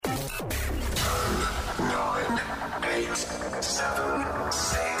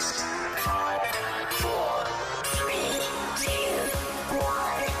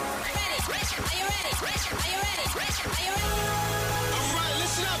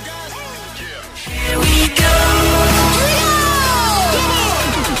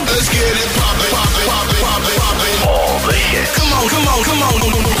the hits. Come on, come on, come on.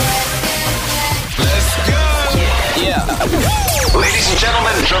 Let's go. Yeah. Ladies and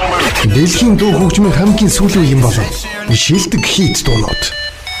gentlemen. Дэлхийн дуу хөгжмийн хамгийн сүүлийн юм болов. Шилдэг хит дуунууд.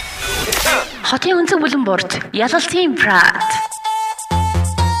 Хотын өнцөг бүлэн борт. Yalaltiin Prat.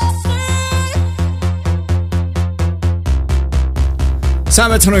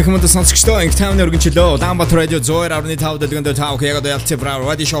 Самбайцны хүмүүст сонсогчдоо инх таймны өргөнчлөө Улаанбаатар радио 102.5 дэлгэнд таах яг Yalaltiin Prat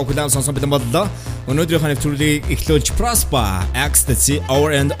радио шоу хүлээн сонсон бэлэн боллоо. Өнөөдрийнх нь нэвтрүүлгийг эхлүүлж Prospa, Ecstasy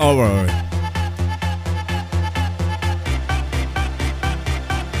over and over.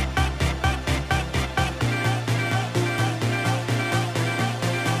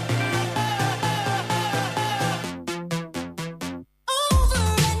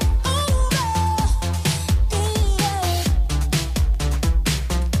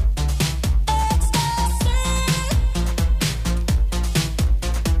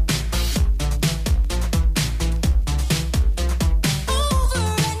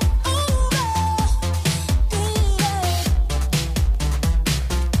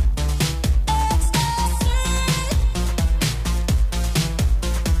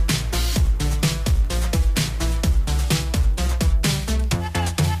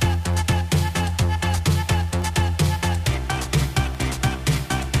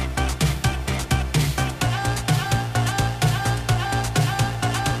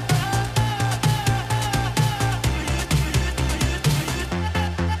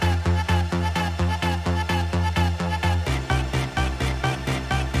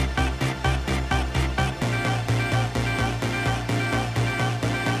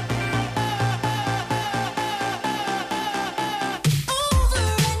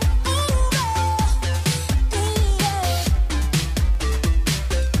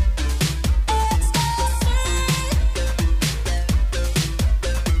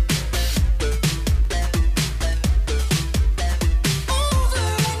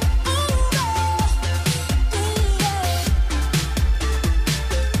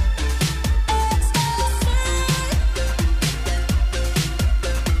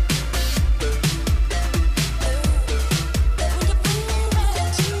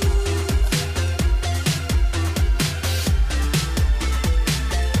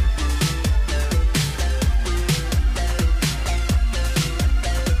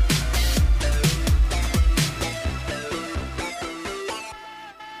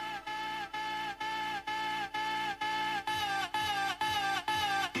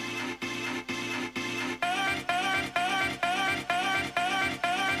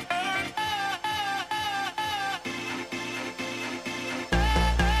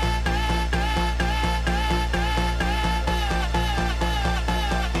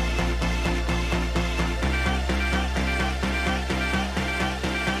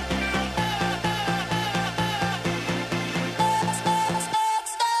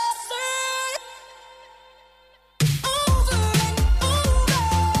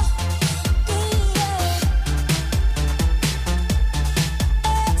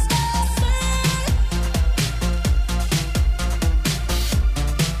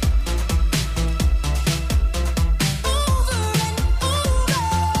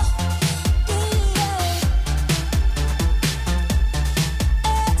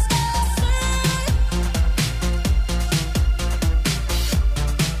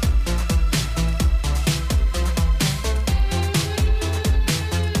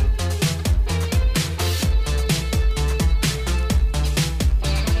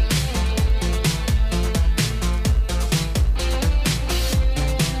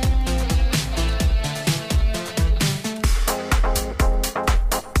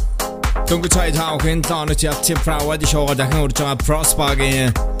 Дөнгөж хайтаахан тооноч Yalaltiin Prat радио шоуга дахин урьж байгаа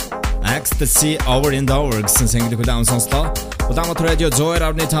Prospa-гийн Ecstasy over and over гэсэн single хүлээн сонслоо. Улаанбаатар радио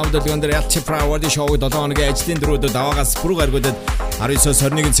 102.5 дэлгэнд Yalaltiin Prat радио шоуг 7 хоногийн ажлын дөрөвдөд аваагаас бүрэг гаргуудад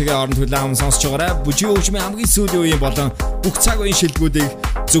 19-21 цагийн хооронд хүлээн сонсож байгаарай. Бүжгийн хөгжмийн хамгийн сүүлийн үеийн болон бүх цаг үеийн шилдэгүүдийг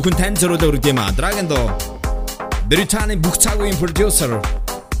зөвхөн танд зориулж өргөдөг юм а. Драгондо Британий бүх цаг үеийн продюсер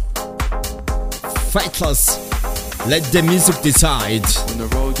Faithless. Let the music decide. When the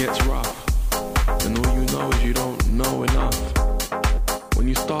road gets rough, and all you know is you don't know enough. When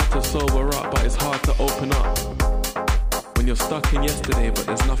you start to sober up, but it's hard to open up. When you're stuck in yesterday, but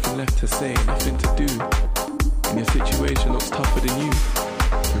there's nothing left to say, nothing to do. And your situation looks tougher than you.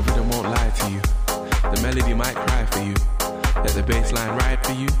 The rhythm won't lie to you. The melody might cry for you. Let the bass line ride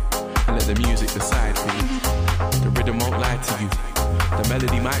for you, and let the music decide for you. The rhythm won't lie to you. The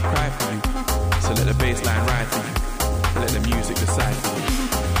melody might cry for you, so let the bass line ride for you. Let the music decide for you.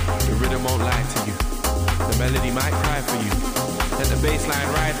 The rhythm won't lie to you. The melody might cry for you. Let the bass line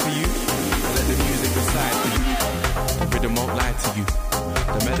ride for you. And let the music decide for you. rhythm won't lie to you.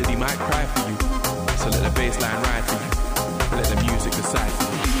 The melody might cry for you. So let the bass line ride for you. Let the music decide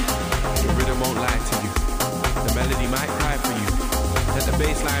for you. The rhythm won't lie to you. The melody might cry for you. Let the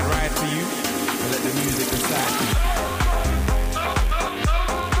bass line ride for you. And let the music decide for you.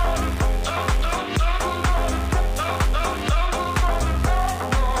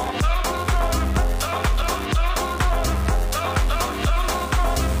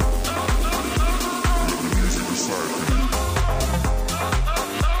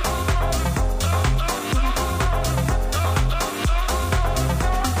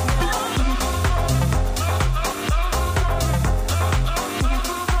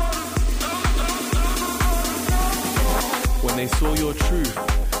 Saw your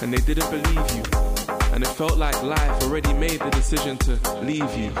truth and they didn't believe you, and it felt like life already made the decision to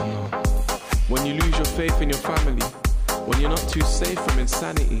leave you. When you lose your faith in your family, when you're not too safe from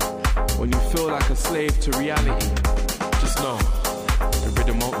insanity, when you feel like a slave to reality, just know the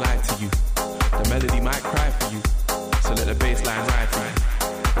rhythm won't lie to you. The melody might cry for you, so let the bass line ride for you.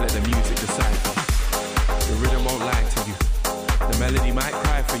 Let the music decide for you. The rhythm won't lie to you. The melody might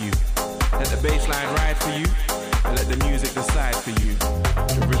cry for you. Let the bass line ride for you. And let the music decide for you.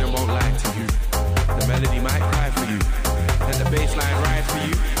 The rhythm won't lie to you. The melody might cry for you. Let the bass line ride for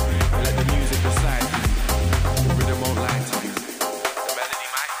you. And let the music decide for you. The rhythm won't lie to you. The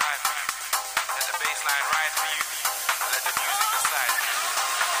melody might cry for you. Let the bass line ride for you. And let the music decide for you.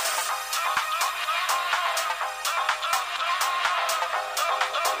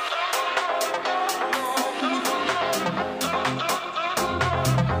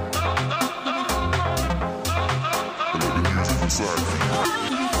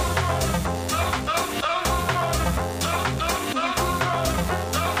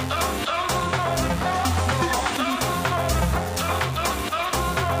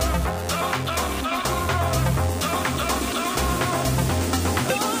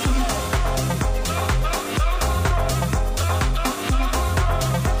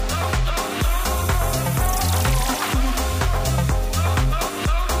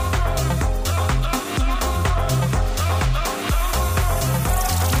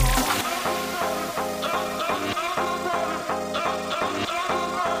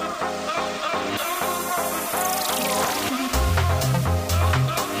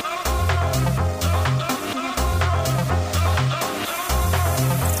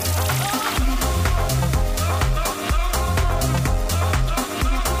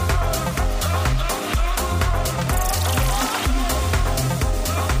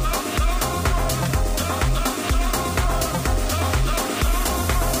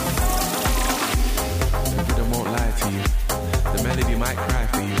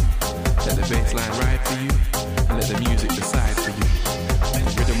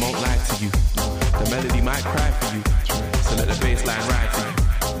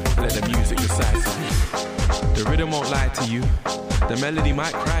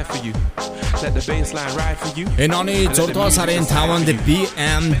 Энэ оны 6 дугаар сарын 5-нд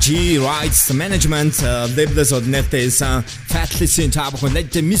BMG Rights Management label-с нэртэйсэн Faithless-ийн таабхан Let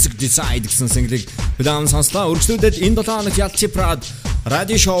the Music Decide гэсэн single-ийг Bram сонслоо. Өргөжлүүлээд энэ 7 хоног Yalalt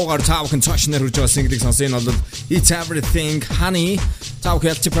радио шоугаар таабхан цаашнаар хүрж байгаа single-ийг сонсон. Энэ бол It's Everything Honey. Таабхан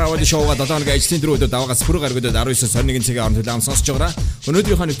Yalalt радио шоугаар 7 хоногийн ажлын дөрөвдөд даваагаас бүрэг гаргадад 19-21 цагийн хооронд Bram сонсож байгаа.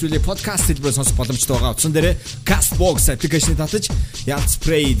 Өнөөдрийнхөө нэвтрүүлгийг подкаст хэлбэрээр сонсох боломжтой байгаа. Утсан дээр Castbox application-ыг татаж Yalalt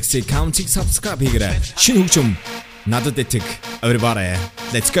Spray гэсэн аккаунтыг subscribe хийгээрэй. Шинэ хөгжим надад итэг everybody.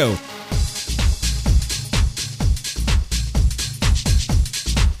 Let's go.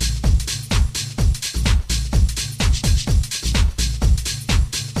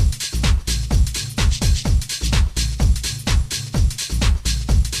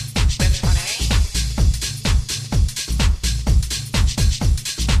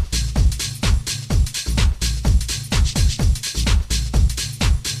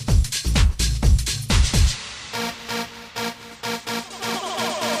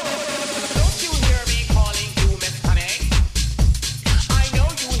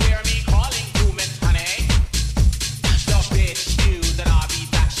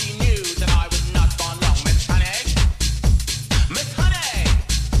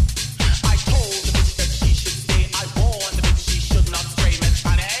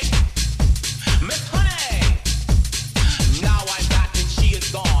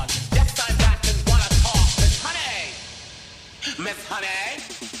 Miss Honey.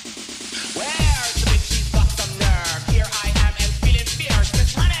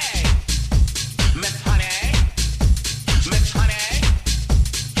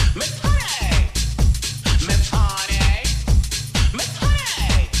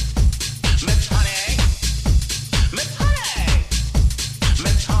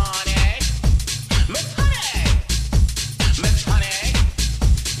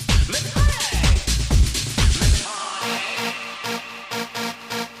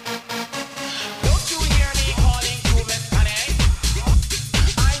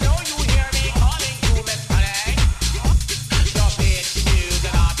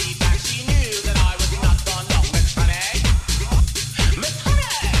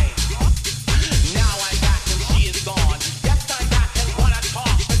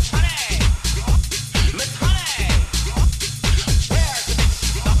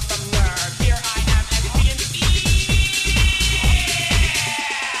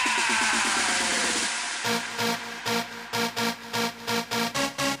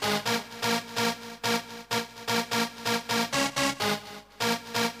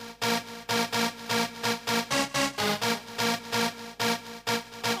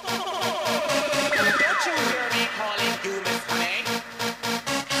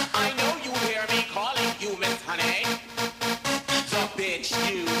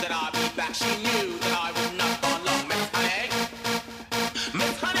 bitch knew that I'd be back. She knew that I was not gone long. Miss Honey,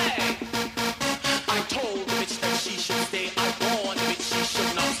 Miss Honey. I told the bitch that she should stay. I warned the bitch she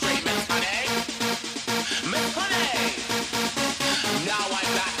should not stray. Miss Honey, Miss Honey. Now I'm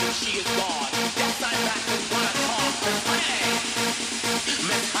back and she is gone. Yes, I'm back and wanna talk. Miss Honey,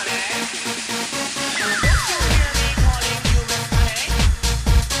 Miss Honey. Don't you hear me calling you Miss Honey?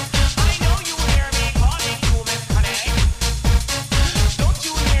 I know you hear me calling you Miss Honey. Don't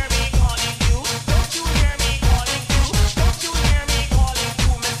you hear me calling you? Don't you hear me calling you? Don't you hear me calling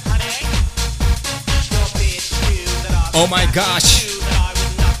you Miss Honey? The bitch knew that I was Oh my gosh.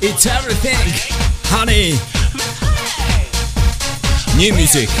 It's everything. Honey. Miss Honey. New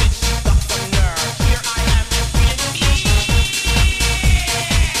music.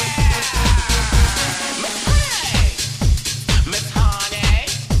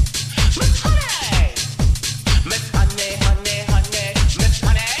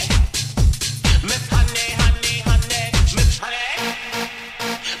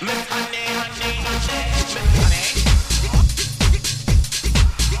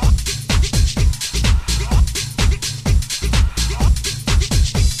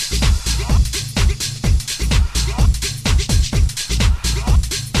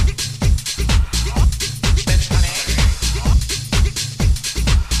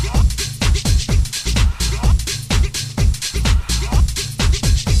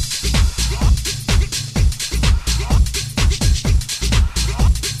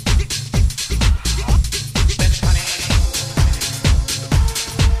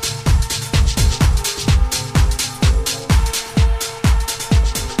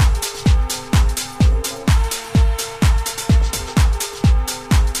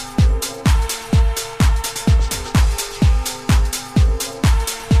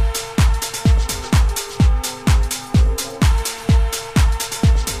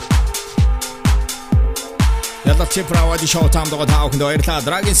 Chiprawadi show таамдгаа тааханд баярлалаа.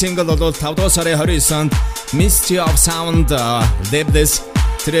 Dragon single бол 5 дугаар сарын 29-нд Mystery of Sound Faithless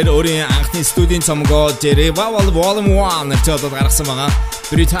тэрээр өөрийн анхны студийн цомгоо Revival Volume 1 нэртэд гаргасан байгаа.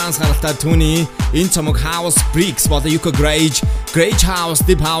 Британс гаралтай түүний энэ цомог House Bricks болон UK Garage House,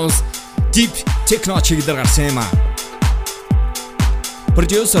 Deep House, Deep Techno чиглэлээр гарсан юм а.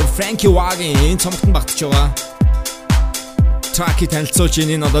 Producer Franky энэ цомогт нь багтж байгаа. Track-ийг танилцуулж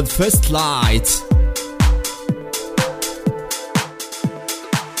энэ бол First Light.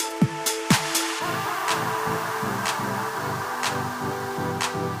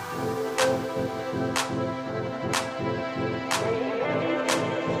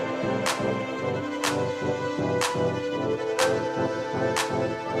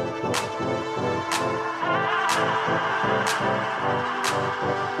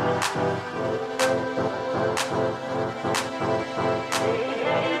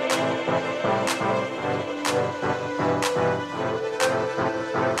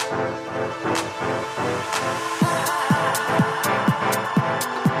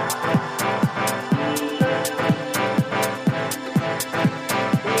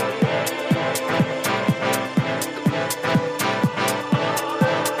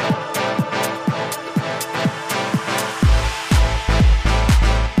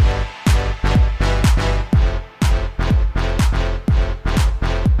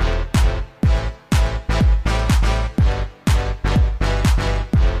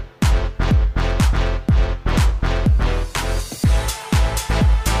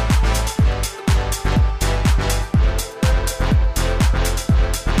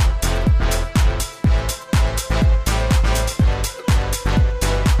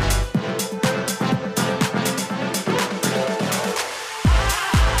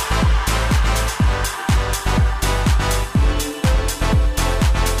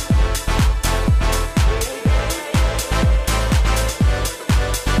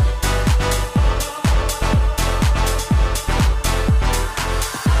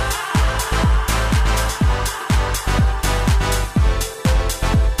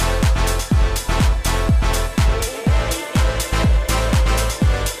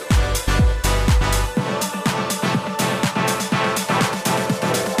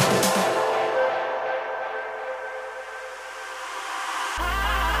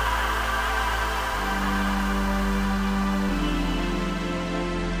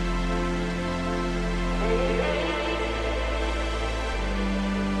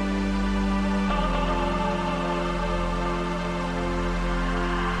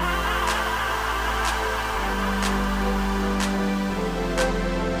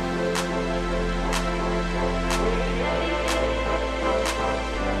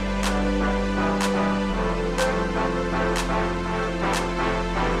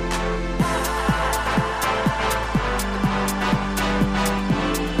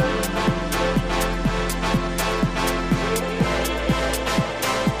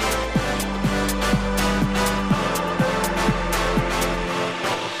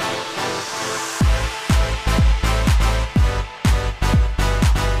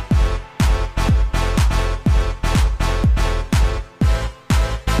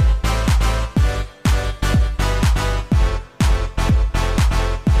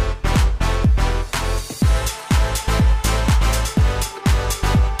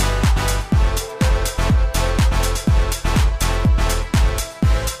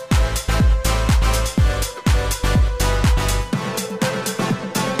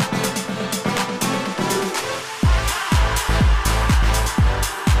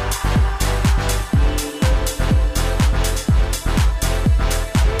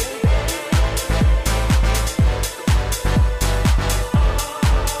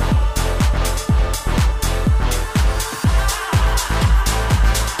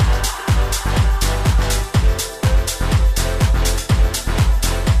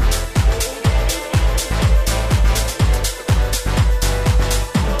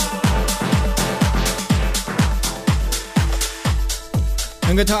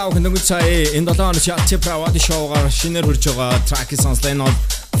 Ингээд тав хөндөг цай энэ 7 хоног Yalaltiin Правад шоугаар шинээр хурж байгаа track сонслоо нь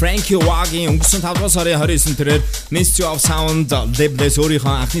Franky Waгийн өнгөрсөн 5 сарын 29-нд тэрээр Ministry of Sound Label-с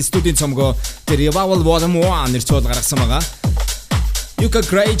өөрийнхөө анхны студийн цомгоо тэр Revival Volume 1 нэр цуул гаргасан байгаа. You can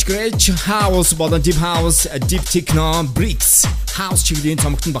great house болон deep house, deep techno, bricks house чиглэлийн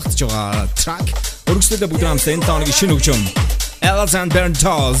цомогт нь багтаж байгаа track. Өргөжлөлөө бүгд хамтдаа энэ тооны шинэ хөгжим Yalalt and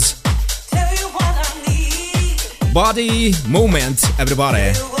Barrientos. Body movement,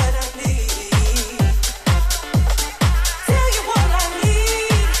 everybody.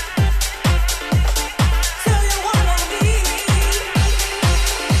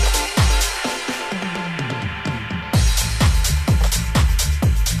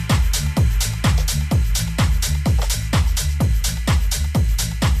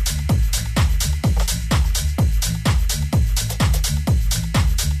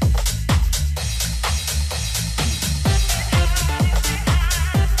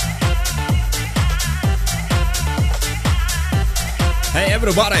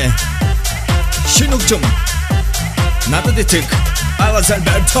 Everybody, Shinukjum, Nada de Tick, Yalalt and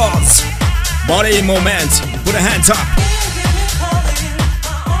Barrientos, body movement, put a hands up.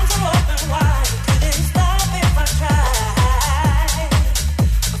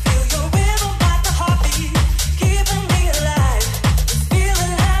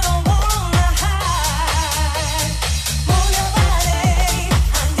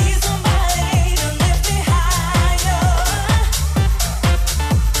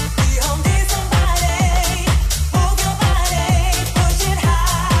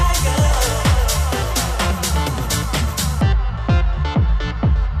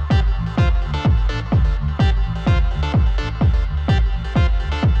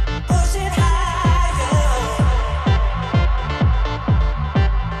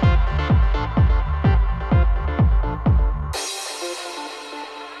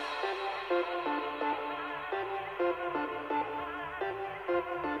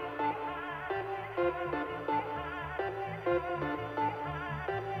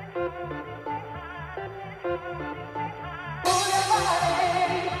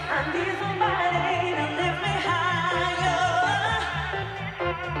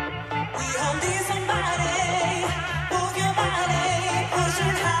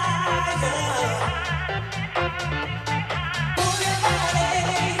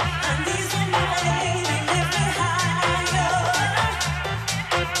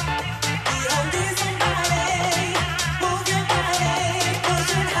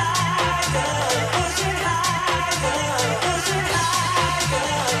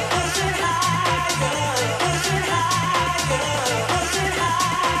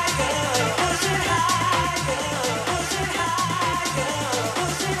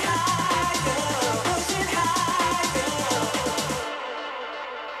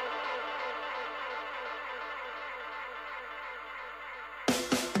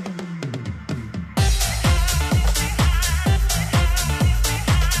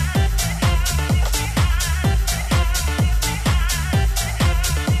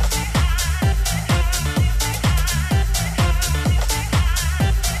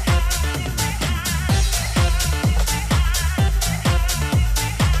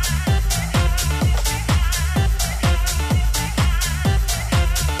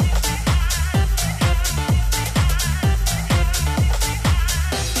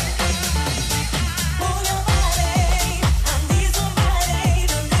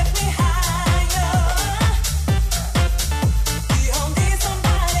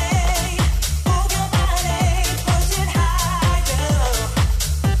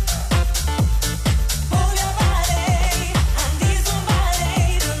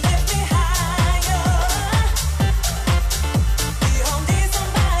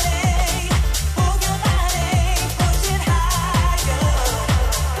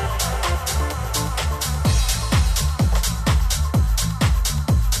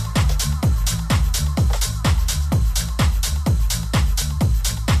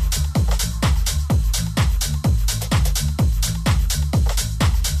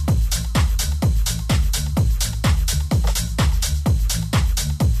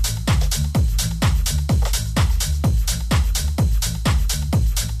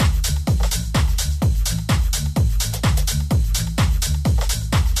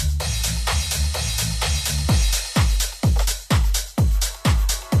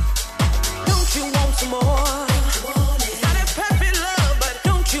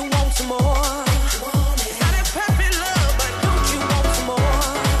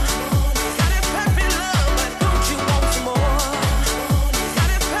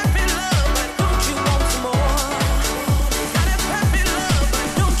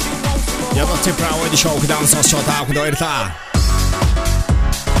 Yalaltiin Proud show down so short out хоёрлаа.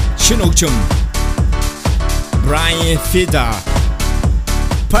 Шинөгчм Brian Fidder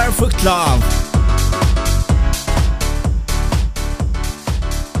Perfect Love.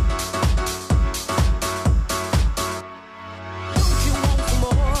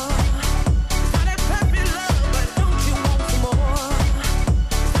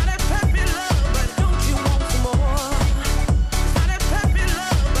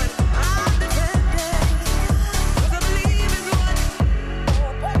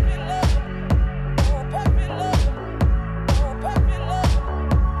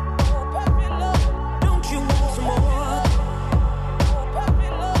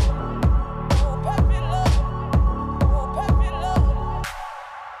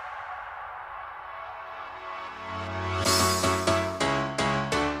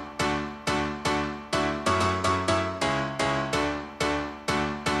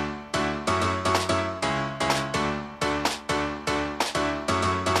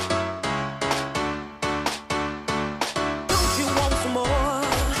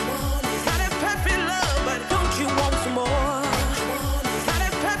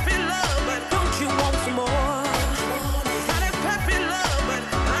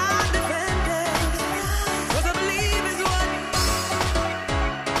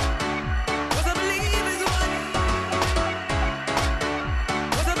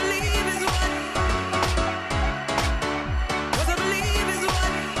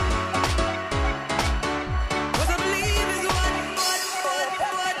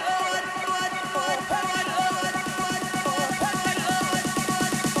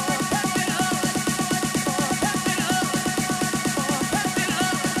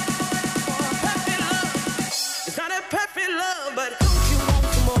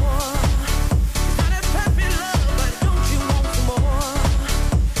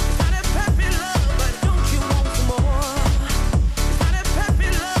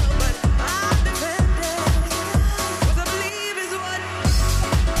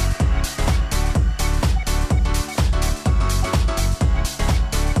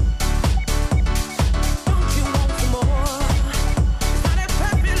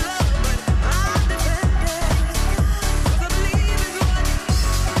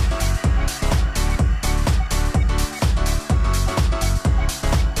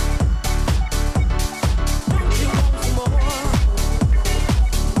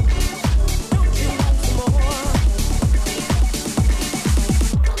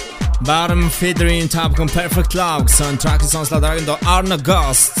 Bram Fidder Top Perfect Love son track sonslagen då Arno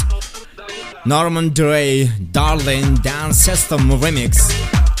Ghost Norman Doray Darlin Dance System Remix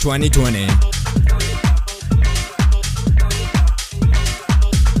 2020.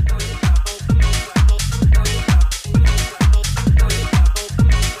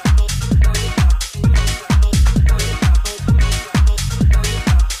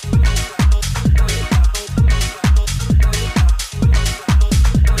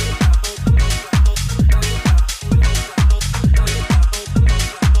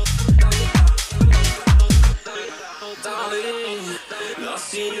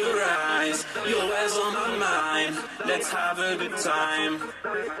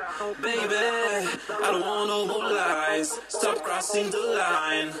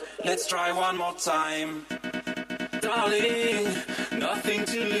 Let's try one more time. Darling, nothing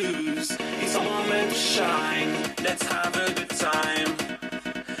to lose. It's a moment to shine. Let's have a good time.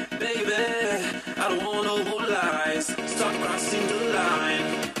 Baby, I don't want no more lies. Stop crossing the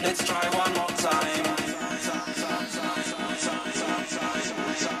line. Let's try one more time.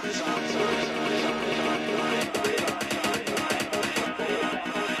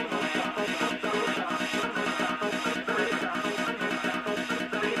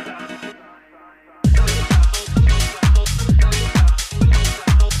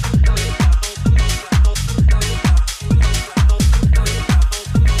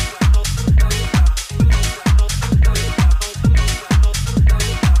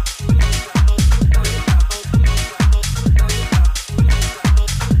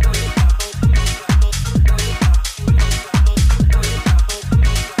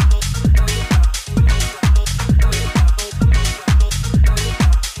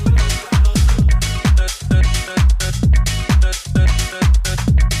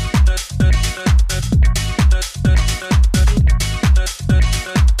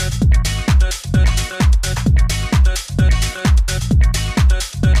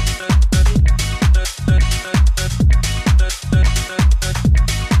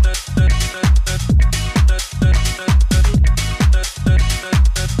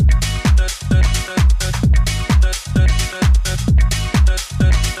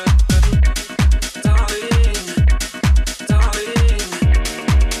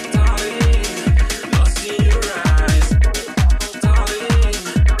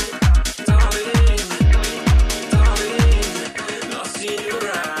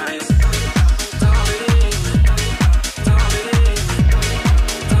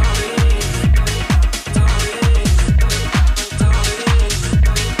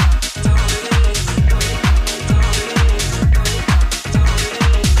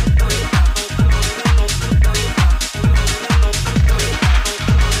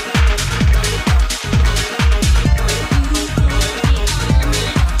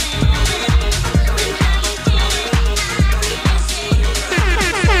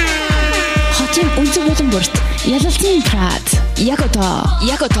 бүрт Yalaltiin Prad. Яг одоо.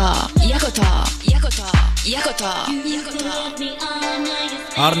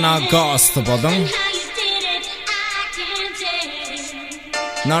 Arno Ghost болон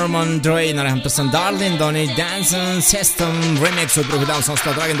Norman Doray нар хамтарсан Darlin Donny Dancing System Remix өдрөглөө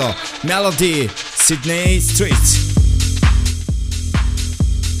сонслоо драгондо Melody Sidney Street.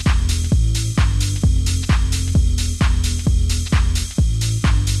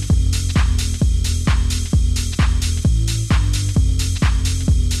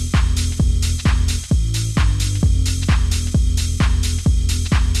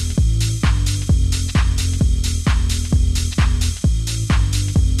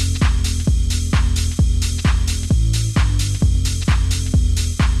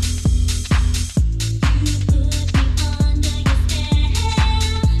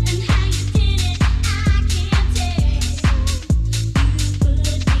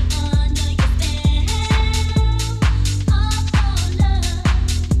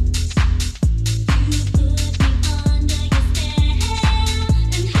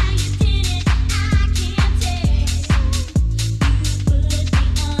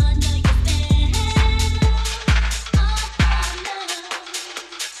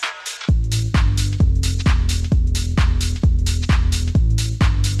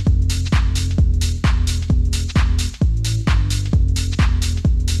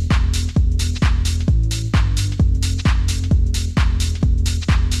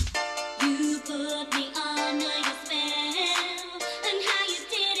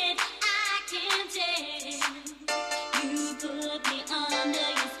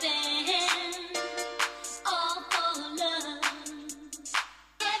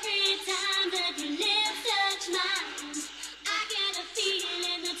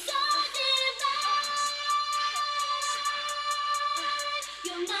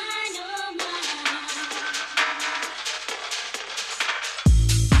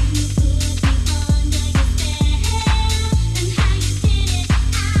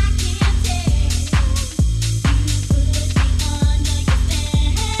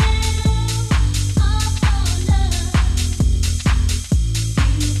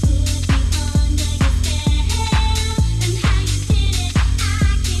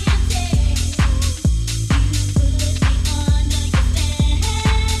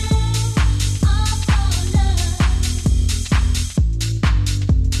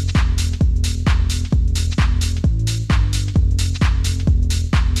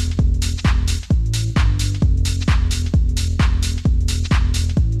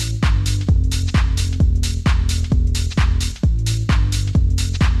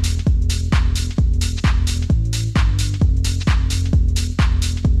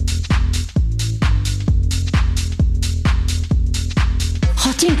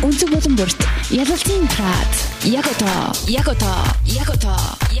 Үнцэг болон бүрт Yalaltiin Prad. Яг одоо.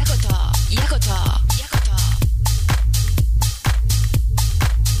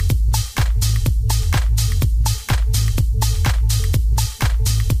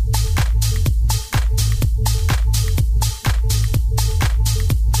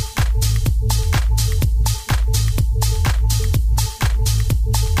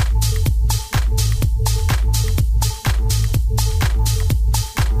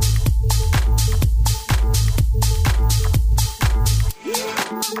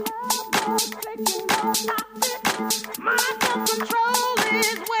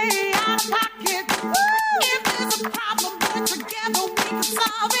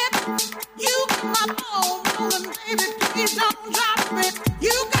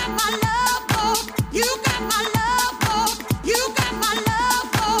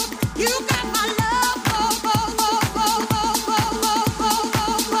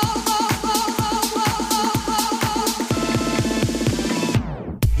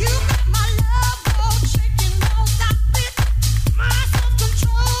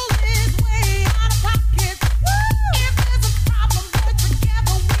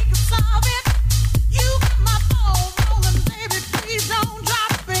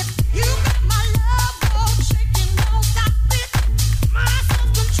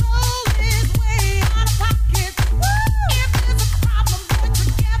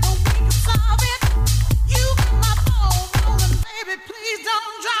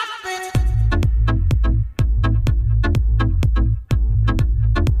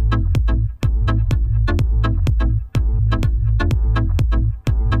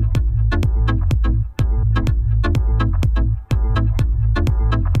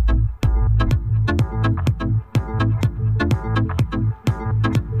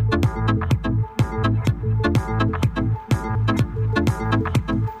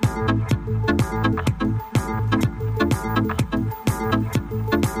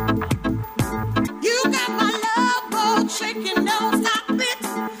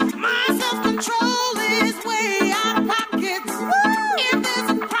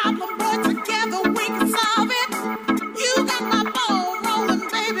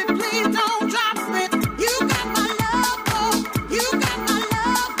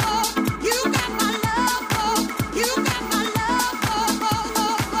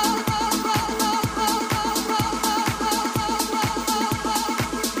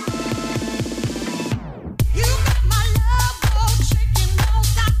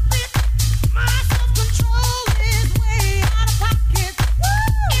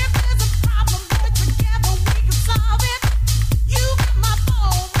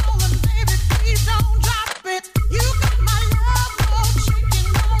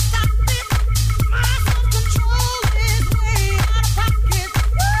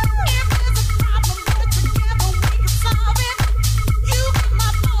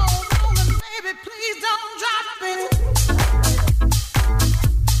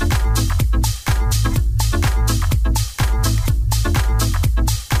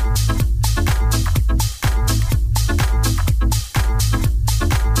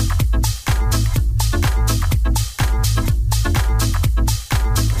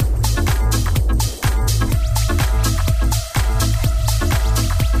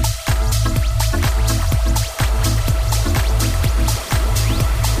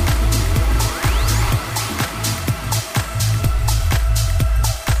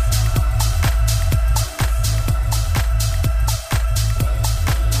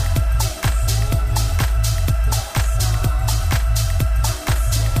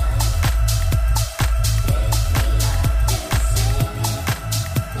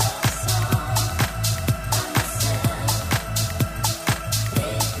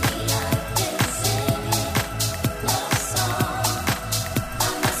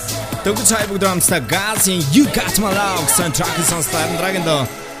 Dogz бүгд хамтдаа Gazin You Got My Love soundtrack сонслоо Dragon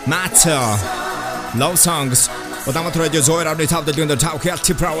Matter Love Songs Удамт радио зөөр авны тавд дэлгэн дээр тав хялт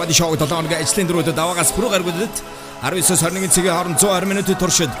правад шоу долооног ажлын дөрөвдөд даваагаас бүрүү гаргуудад 19-21 цагийн хооронд 120 минутын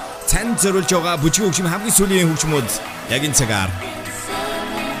туршид цанд зориулж байгаа бүжиг хөгжим хамгийн сүүлийн хөгжмүүд яг энэ цагаар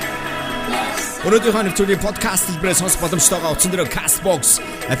Өнөөдрийнхөө нэвтрүүлгийн подкаст хэлбэрээр сонсох боломжтойгоо утсан дээр Castbox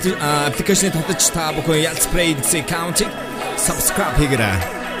аппликейшнийг татаж та бүхэн Yalalt гэсэн аккаунтыг subscribe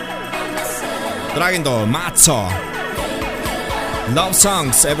хийгээрэй. Dragon Matzo Love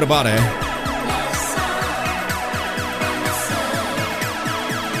Songs everybody.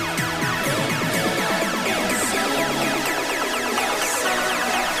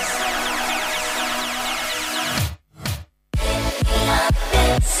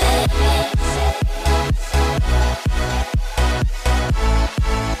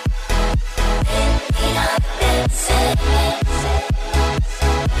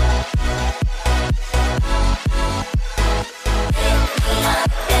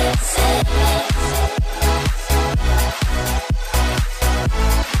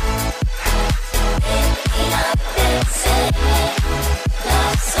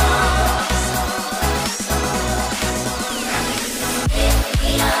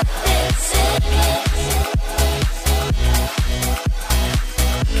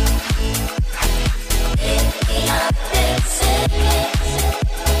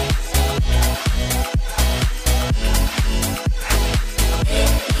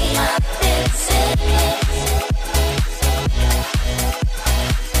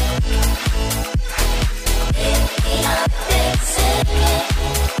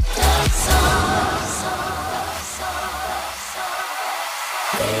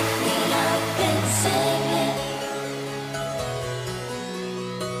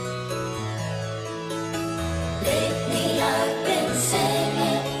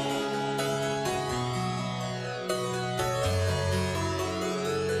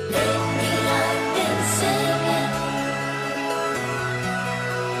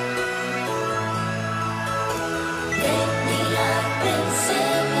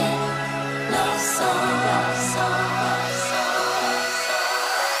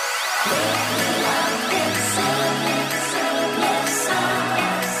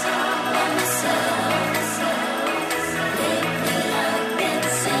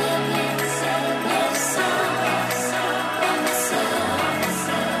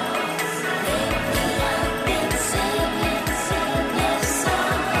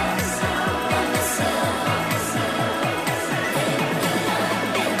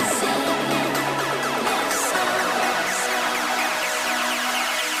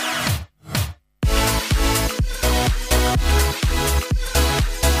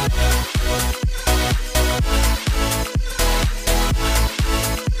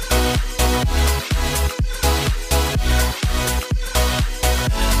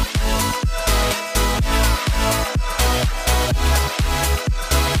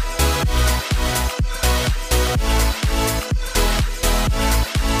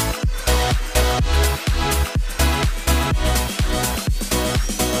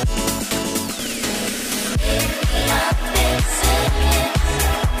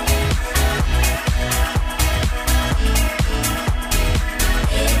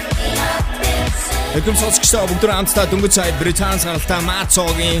 Welcome сонсогчдоо бүгд хамтдаа дөнгөж сая Британс гаралтай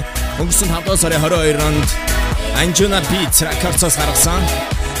Matzo-гийн өнгөрсөн 5 сарын 22-нд Anjuna Beats Records-аас гаргасан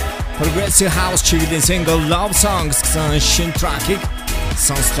Progressive House чиглэлийн single Love Songs гэсэн шинэ track-ийг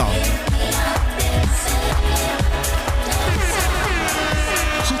сонслоо.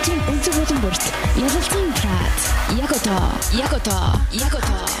 Хотын өнцөг болон бүрт Yalaltiin Prat Ягото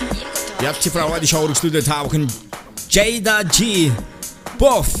Yalaltiin Prat шоур студиуд таавхан Jayda G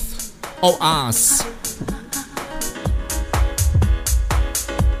Both of us.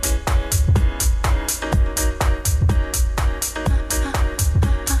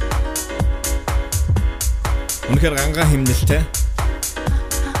 Үнэхээр ганга хэмнэлтэй.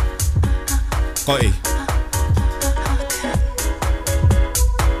 Гоё.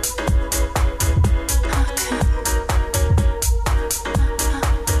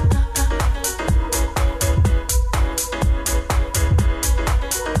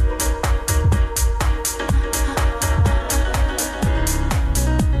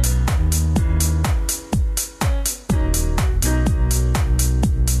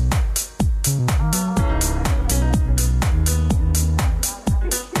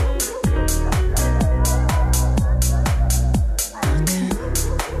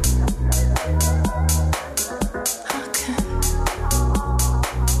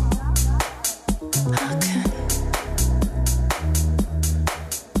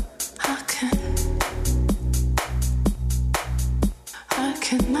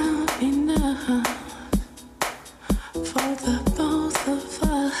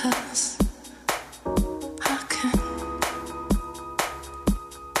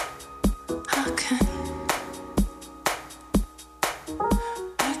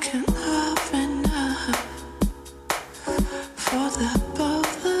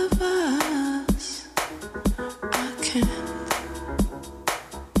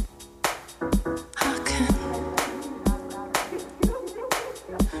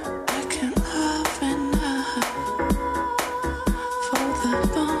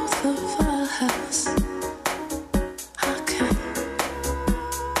 Both of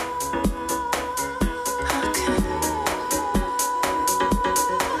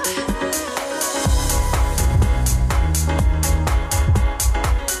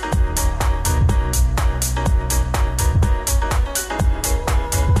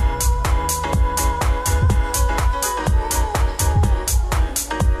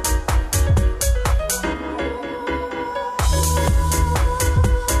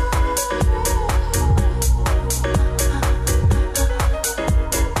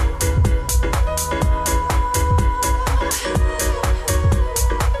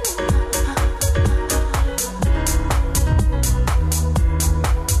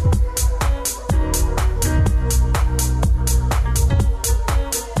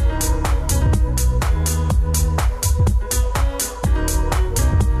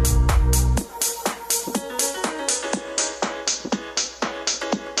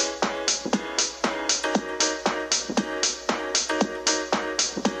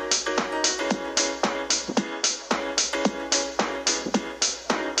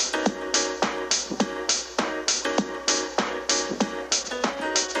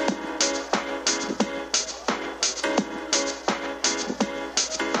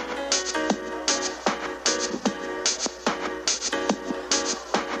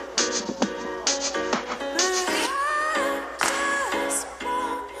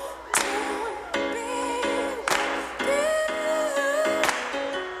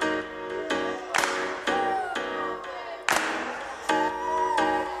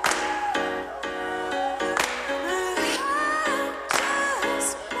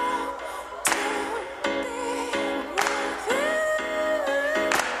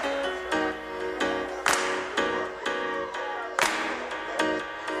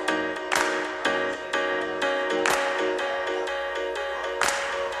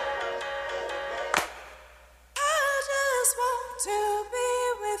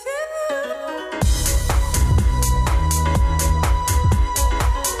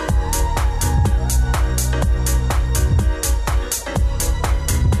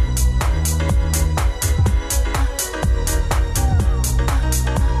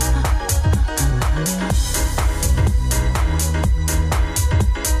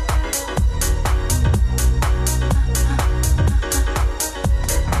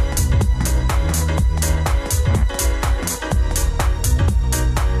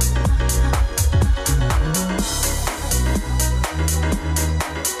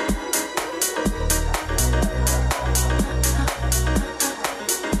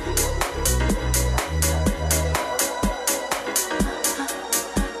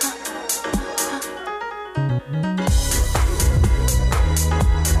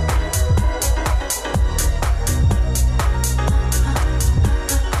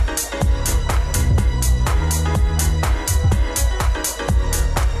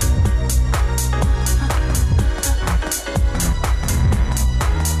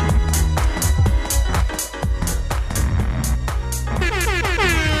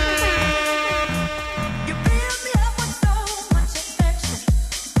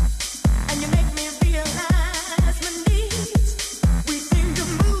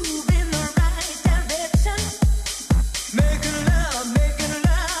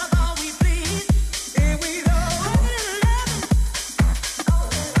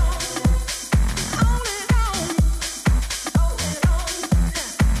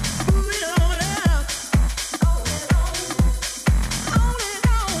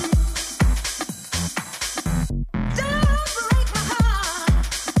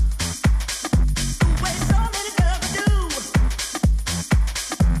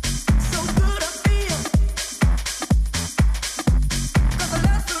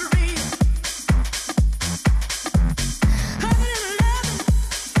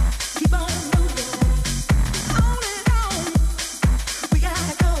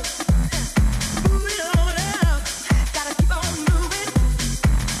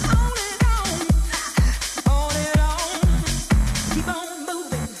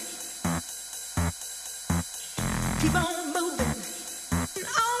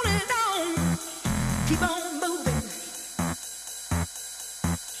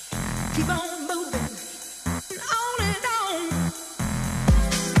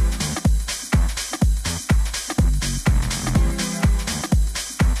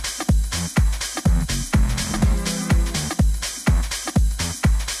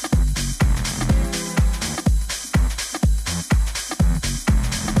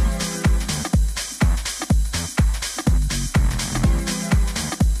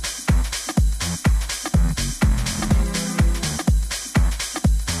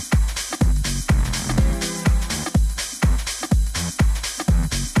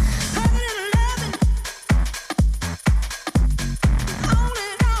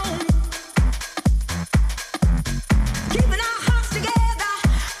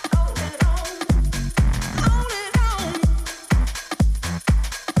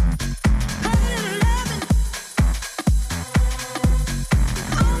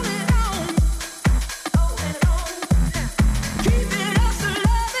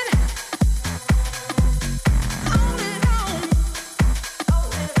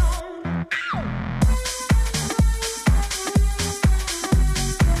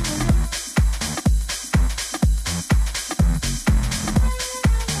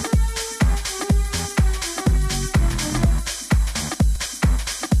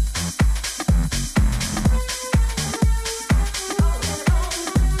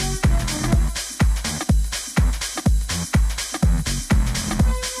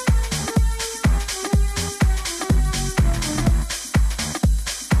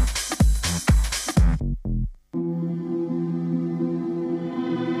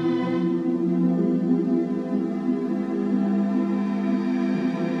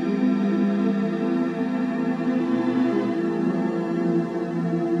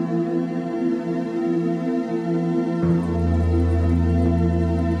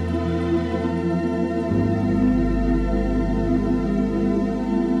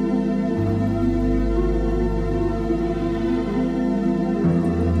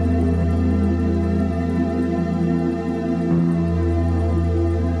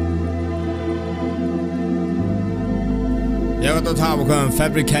Яг одоо та бүхэн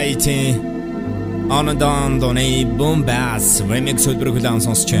Fabrikate Arno Doray Boombass remix хөтөлбөрийг хүлээн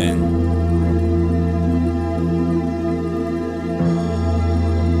сонсч байна.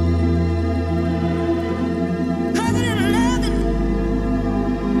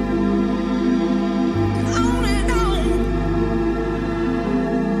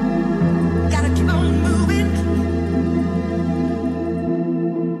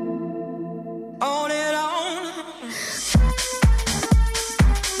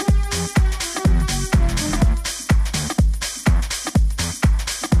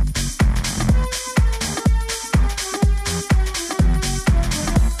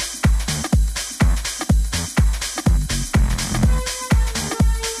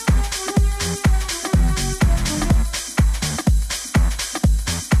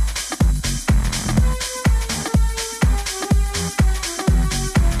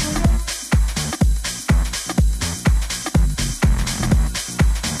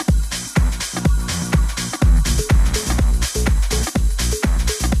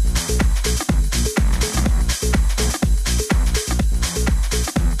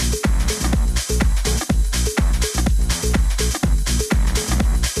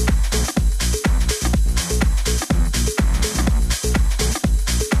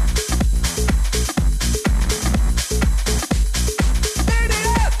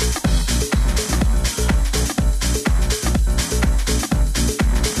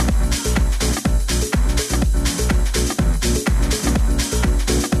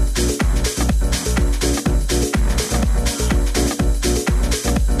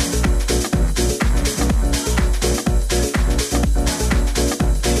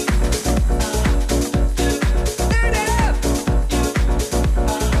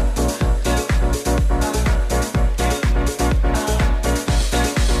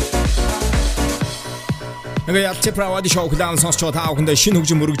 Yalalt Pravadi show хүлээн сонсч байгаа та бүхэнд шинэ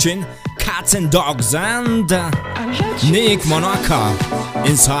хөгжим мөргөж байна. Catz'n Dogz and Monaco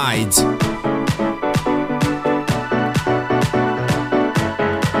Inside.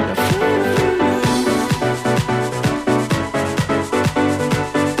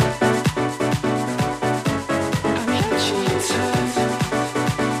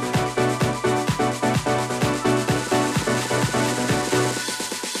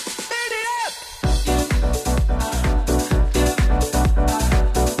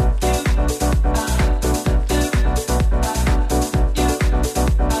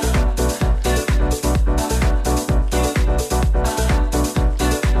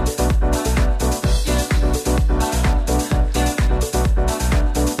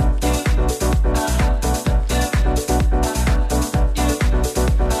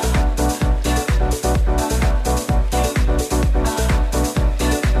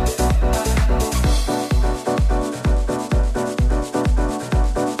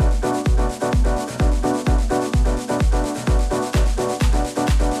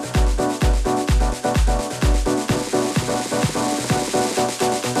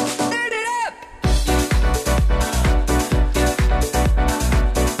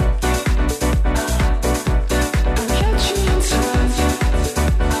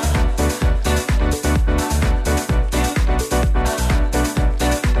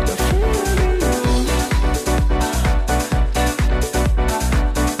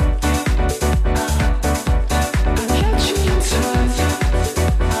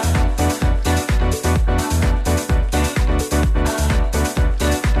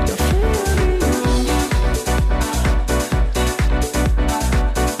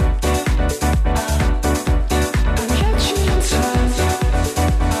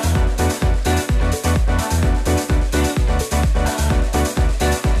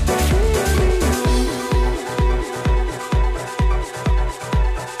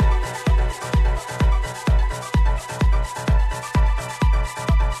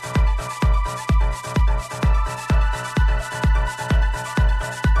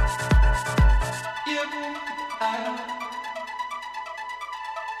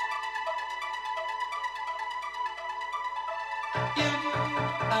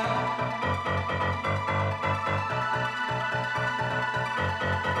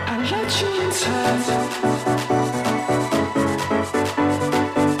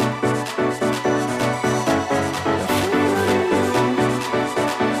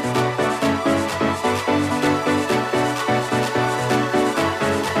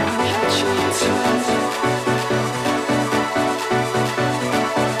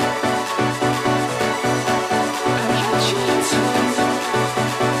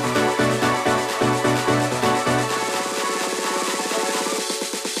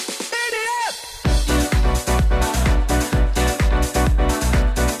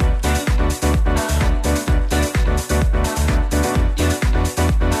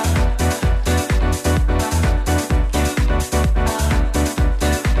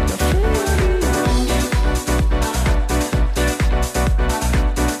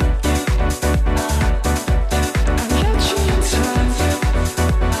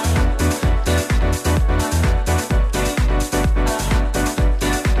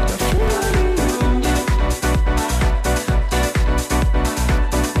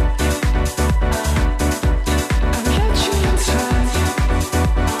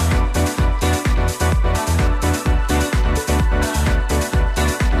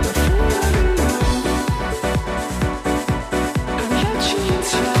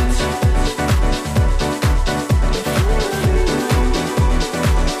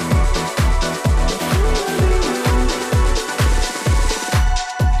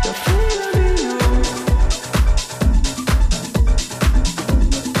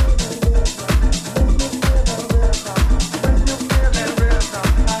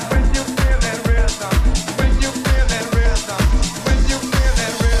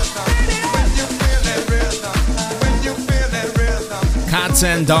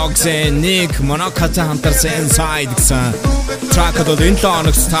 Catz'n, Dogz, Nick, Monaco-тай хамтарсан Inside гэсэн track-д бол энэ 7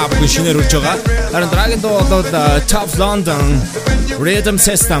 хоногт та бүхэн шинээр үрж байгаа. Харин дараагийн дуу бол Tuff London Rhythm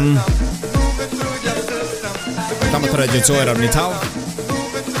System. Таматраа жицоор авны тав.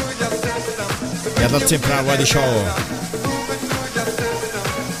 Yalaltiin правда шоу.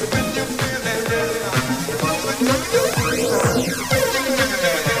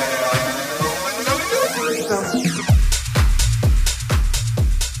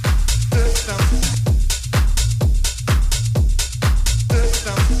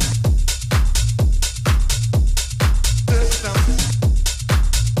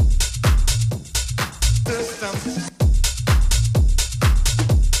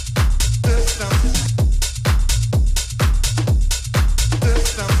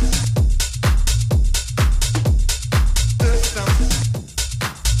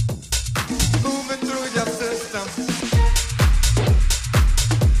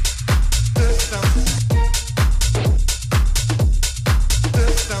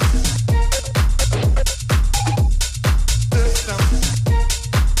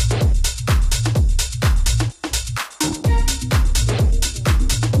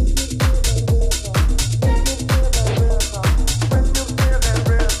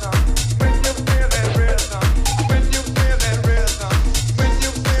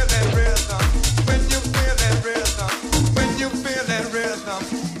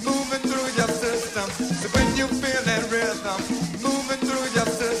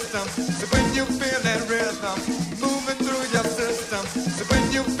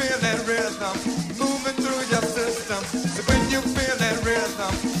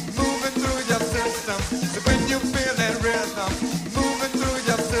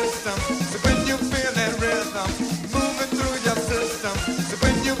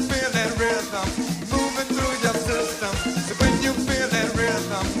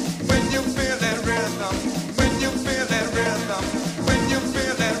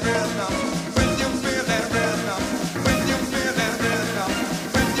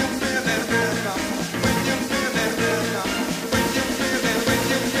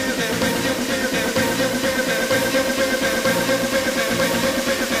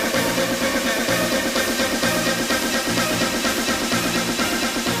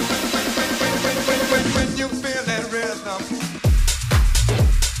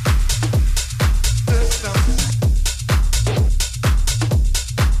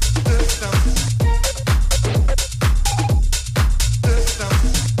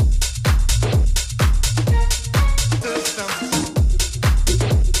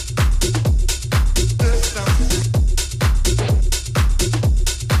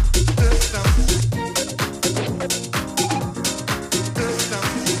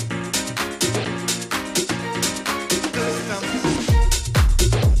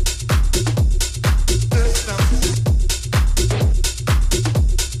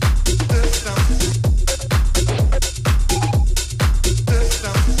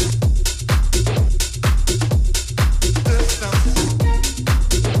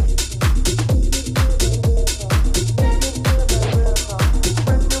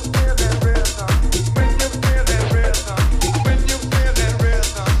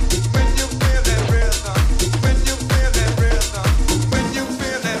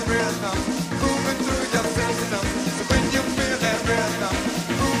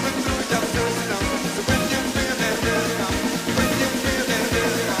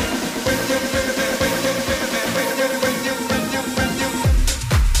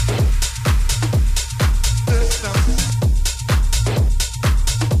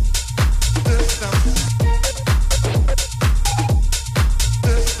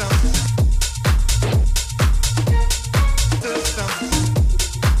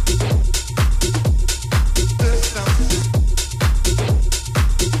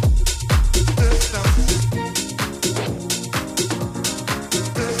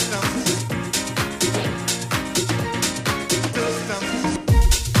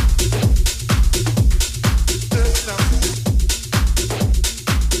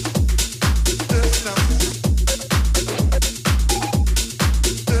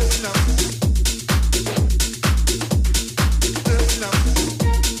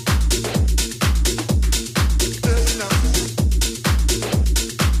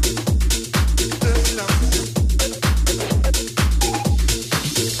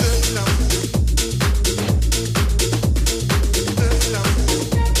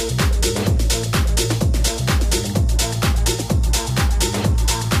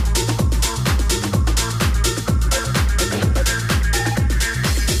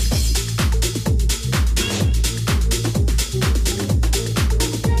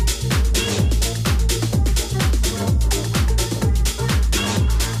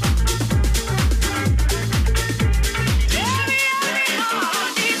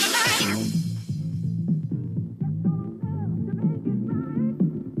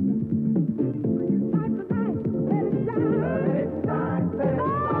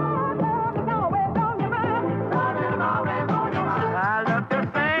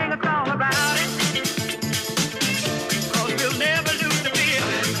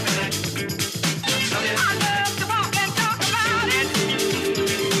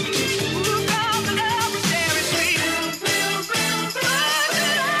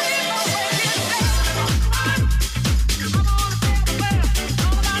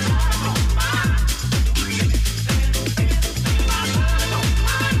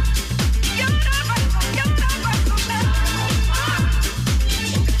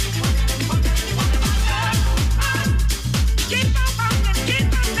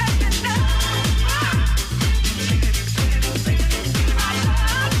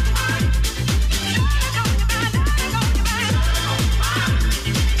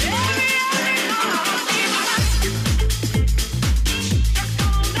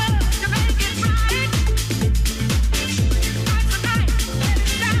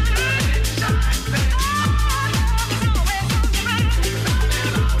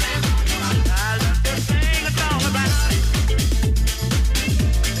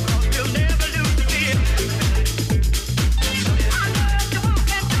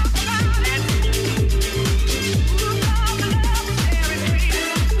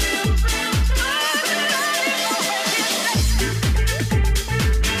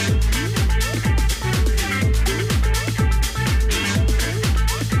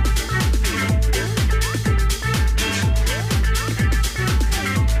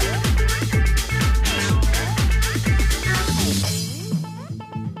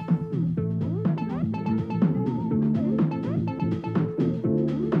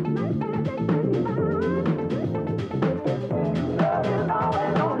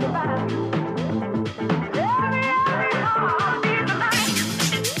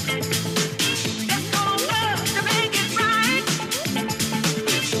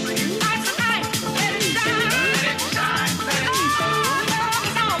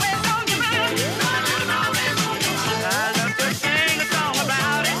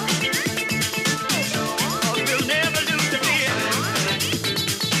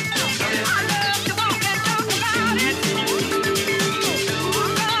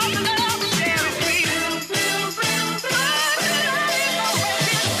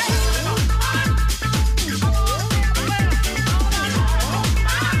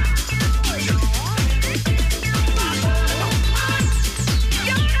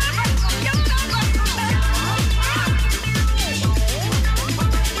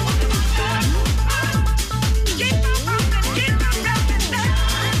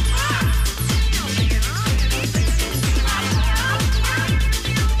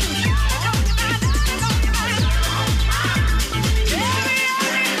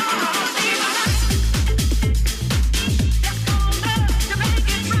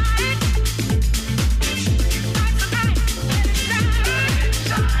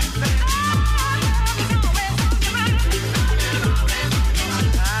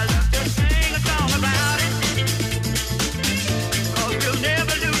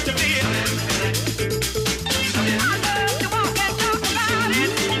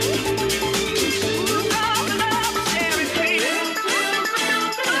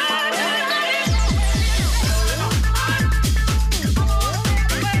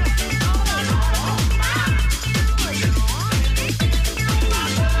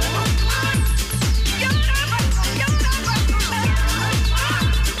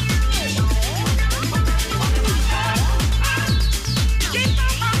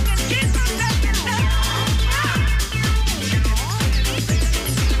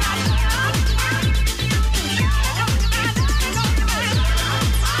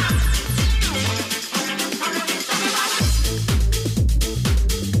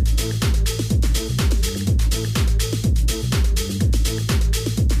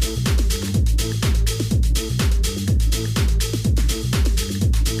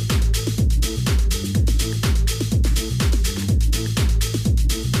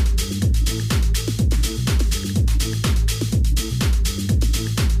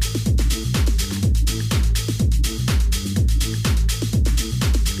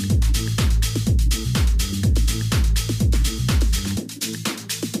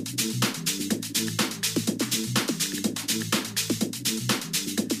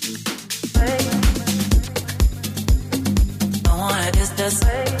 this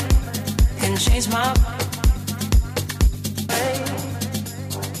can change my way.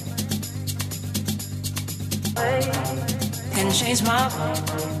 Can change my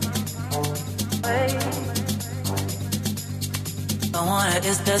way. Don't want it,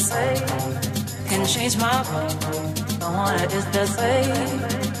 is this can change my don't want it, is this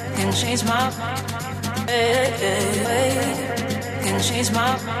can change my way. Can change my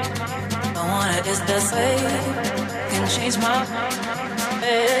don't want it, is this can change my way.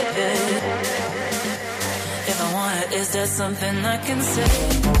 If I want it, is there something I can say?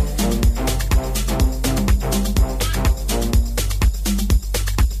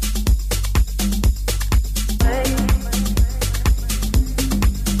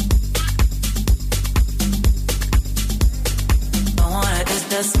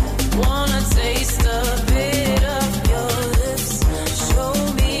 Wanna taste a bit of your lips. Show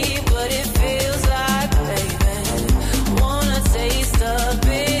me what it feels like, baby. Wanna taste a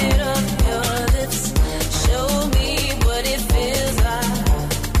bit of your lips. Show me what it feels like.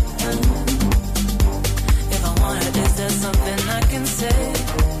 If I want it, is there something I can say?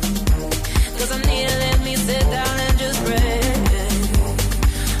 'Cause I need to let me sit down and just pray.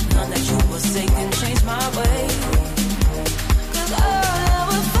 None that you will say can change my way.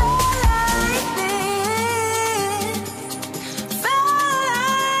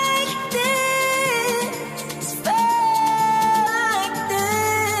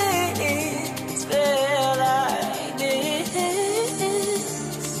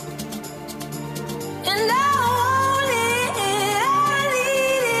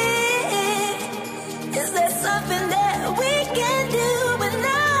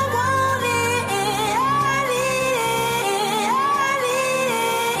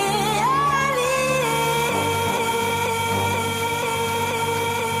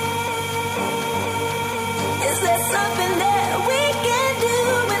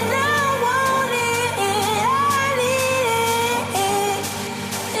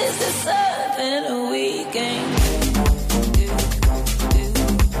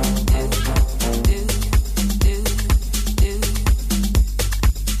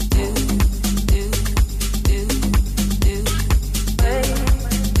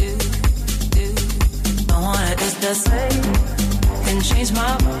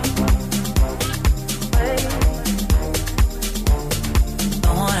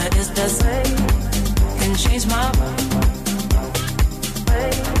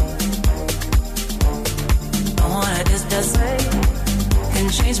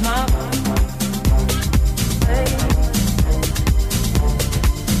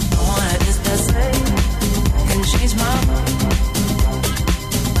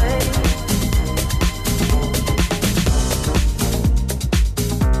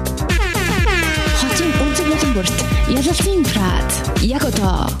 Yalaltiin praat.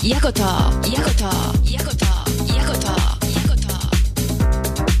 Jakota. Yalaltiin praat. Jakota.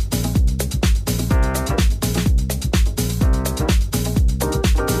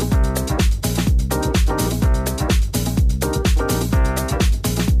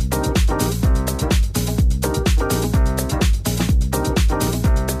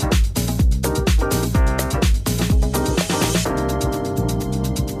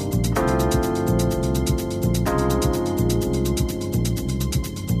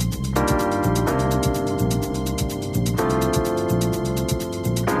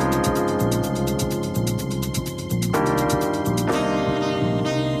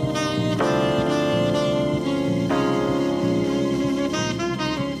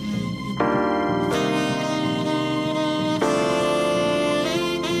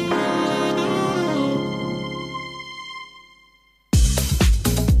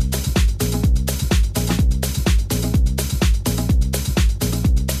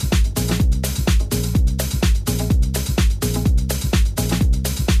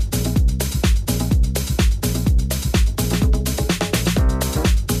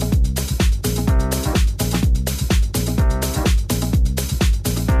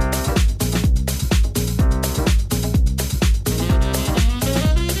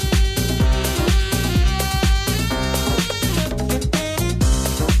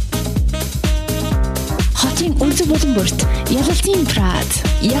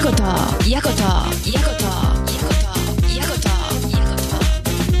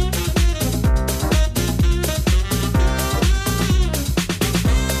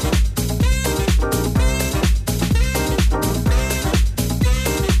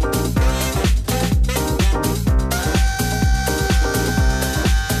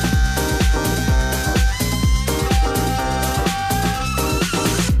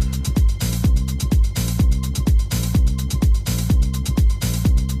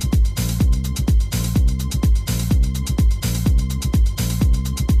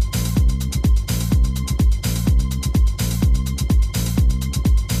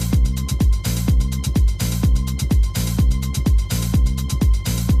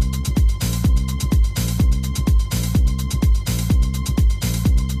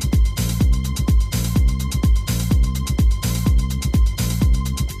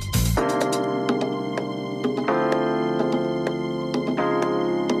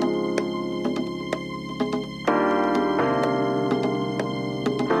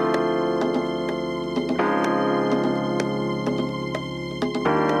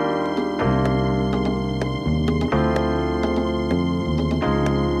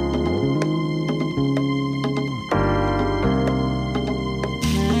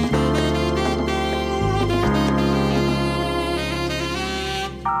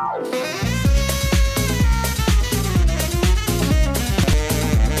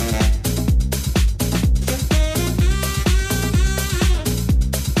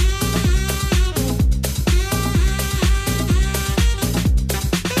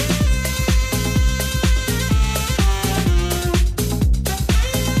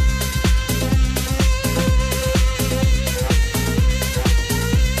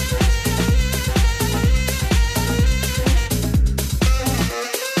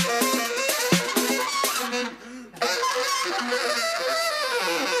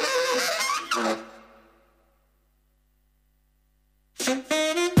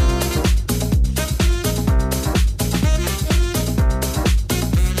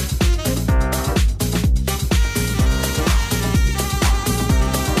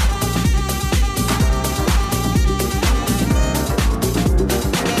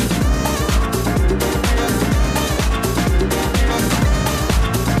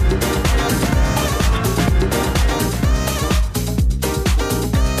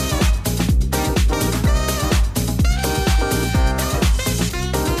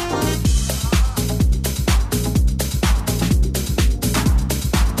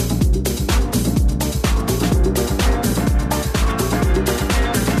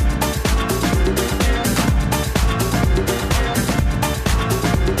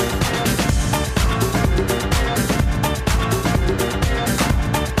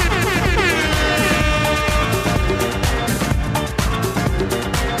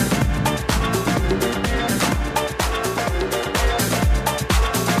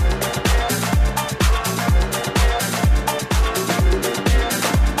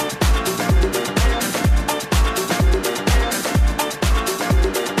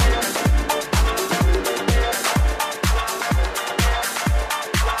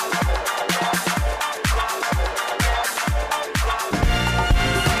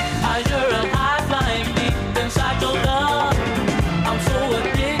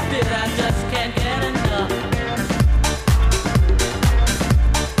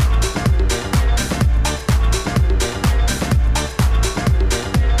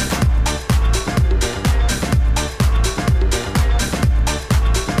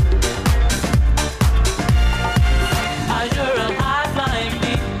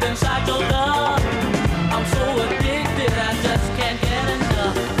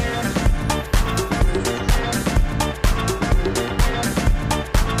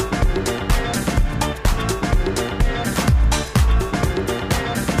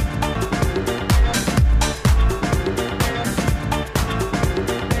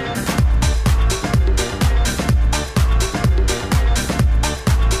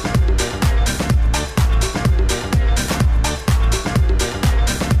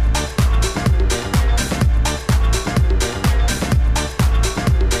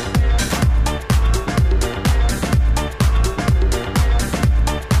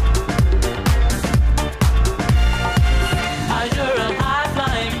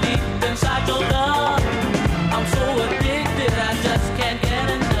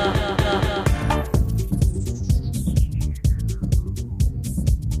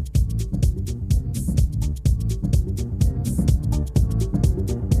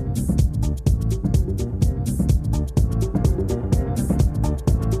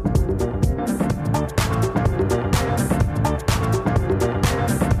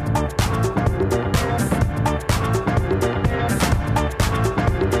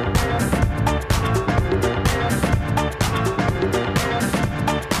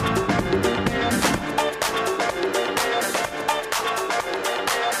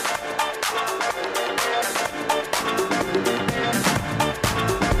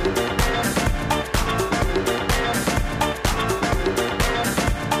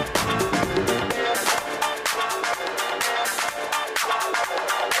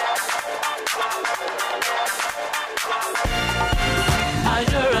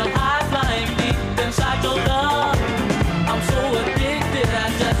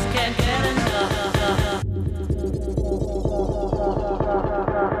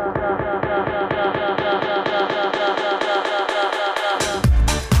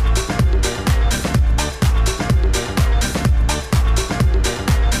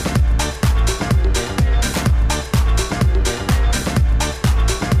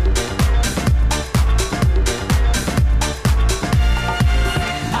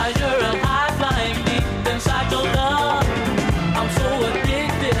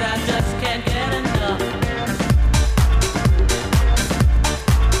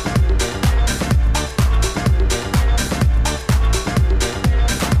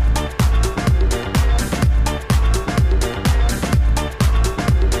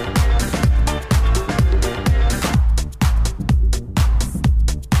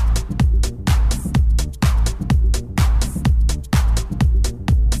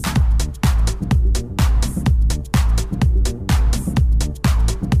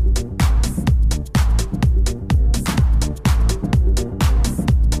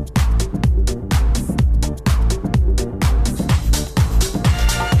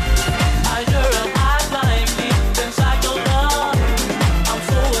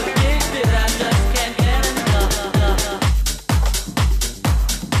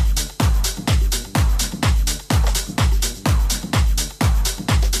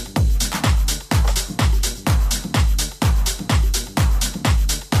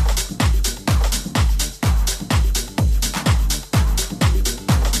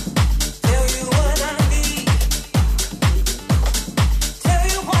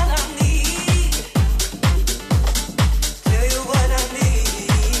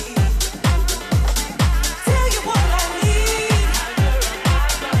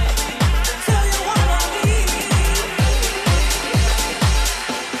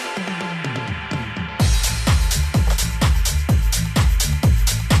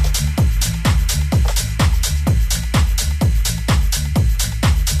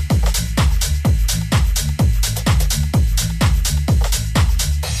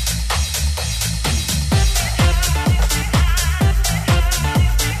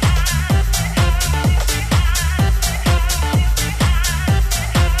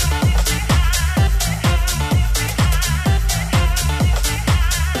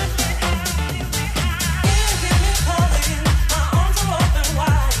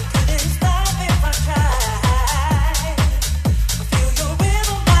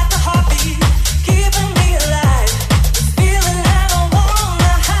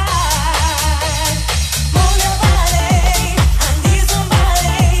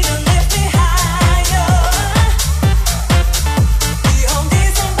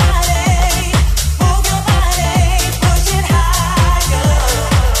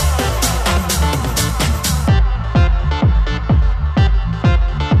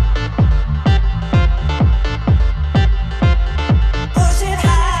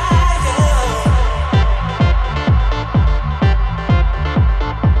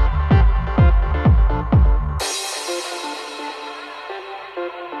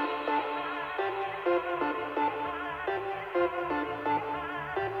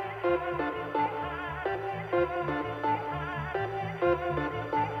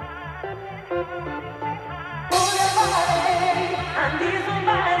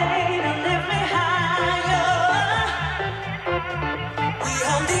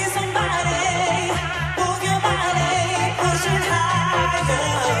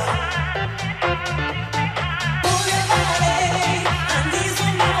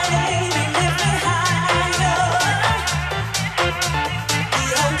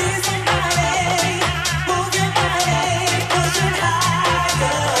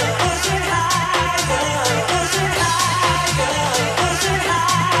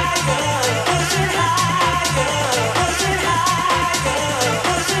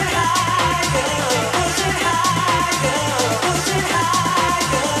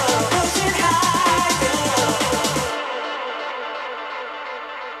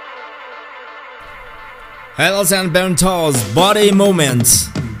 Yalalt and Barrientos, Body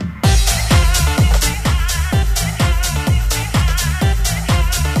Movements.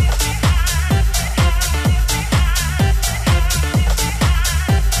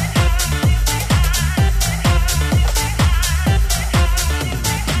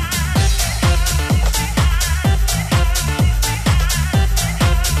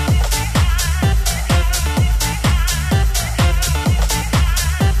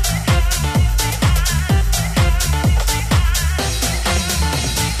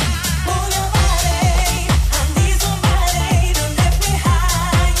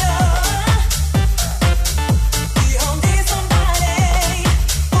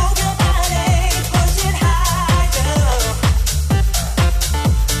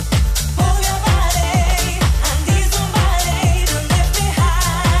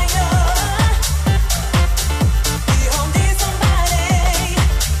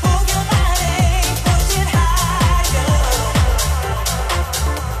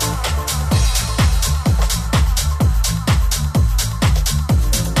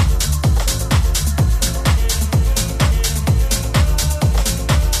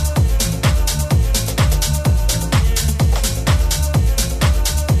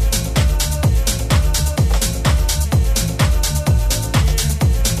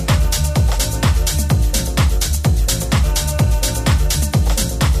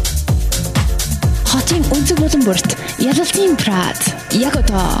 Yalaltiin Praat.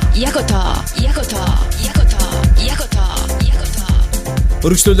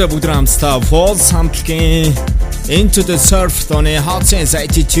 Өргөжлөлөө бүгд хамтдаа Falls хамтлагийн Into the Surf тооны Hot Sense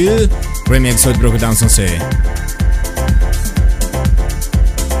 82 remix хөтөлбөрөөр дансансаа.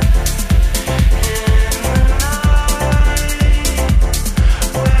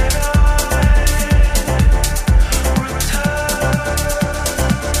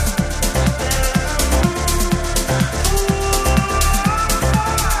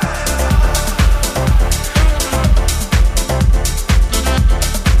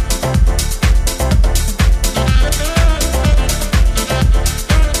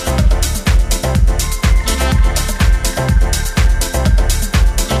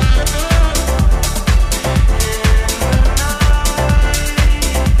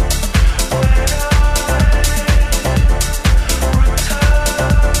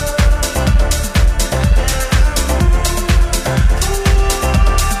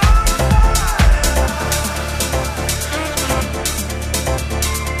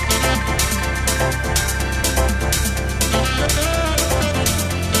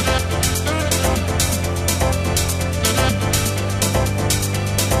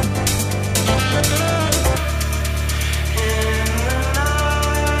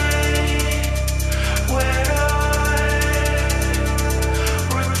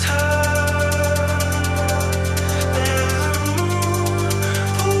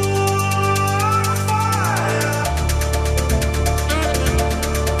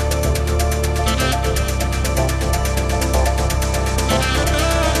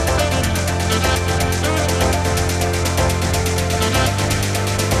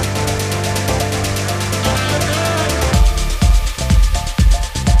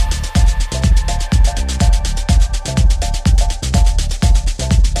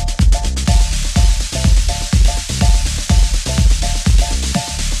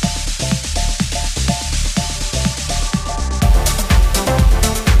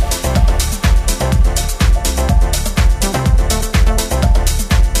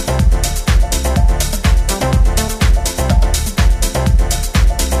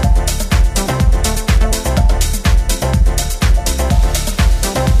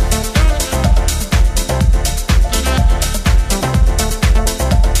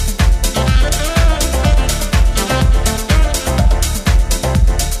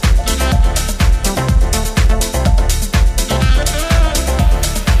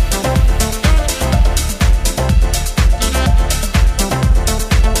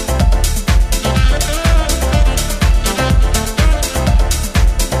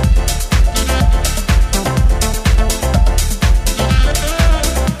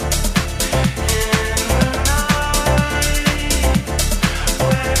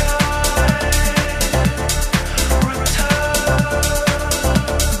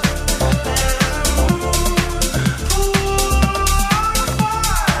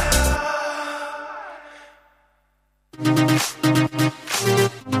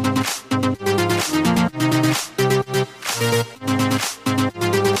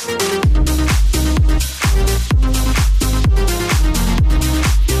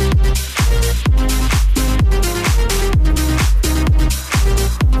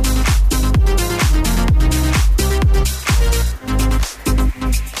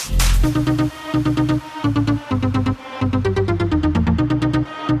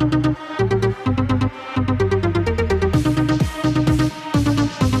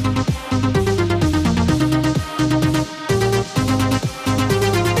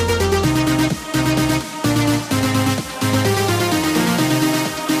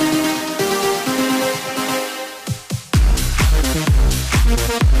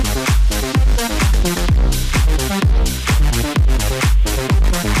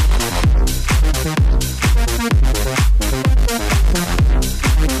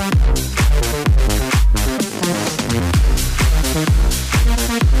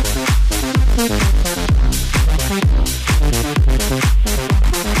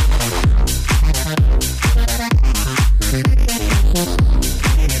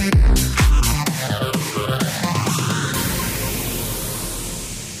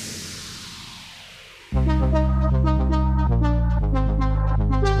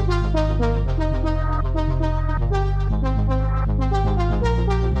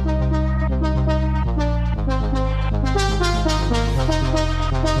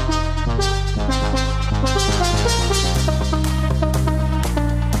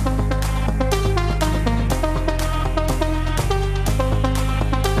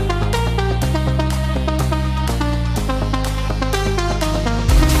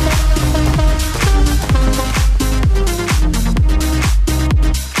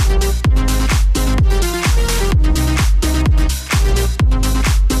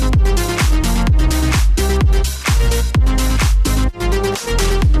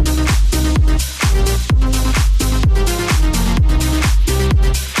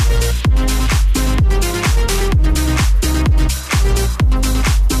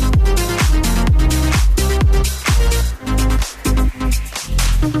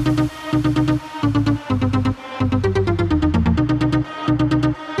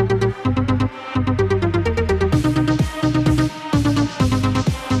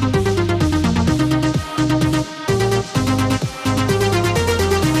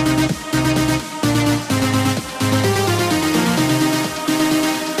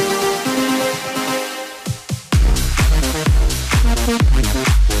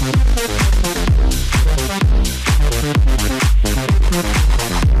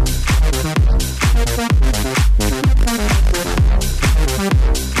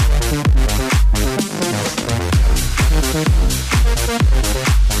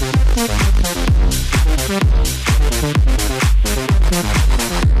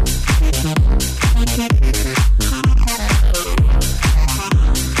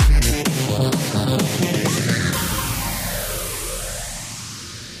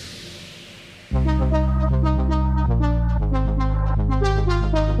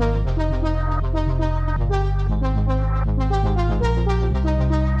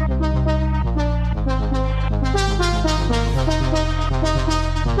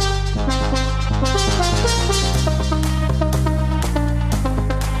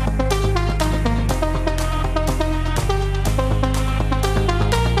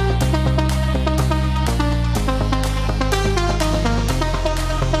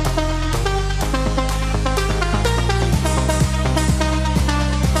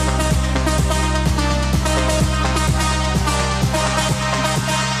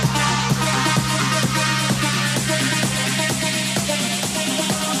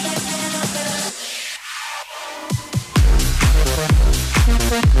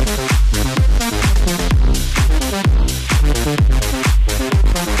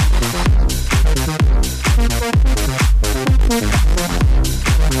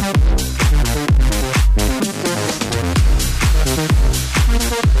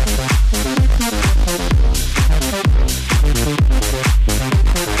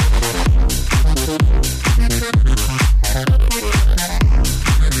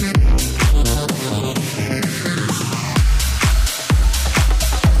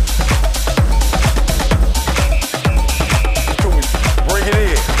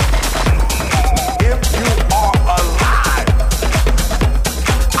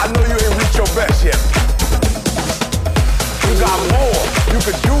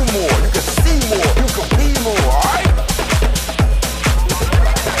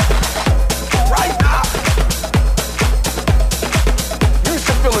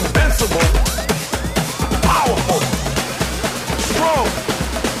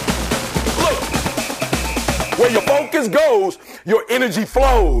 Energy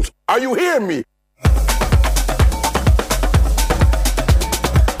flows. Are you hearing me?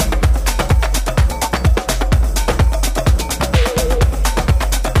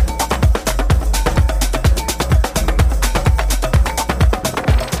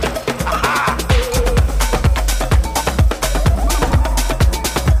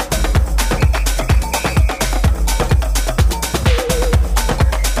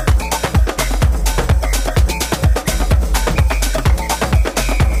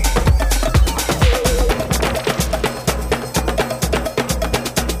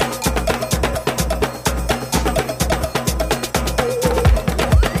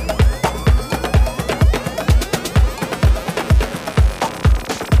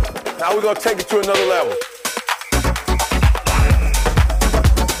 Now we're gonna take it to another level.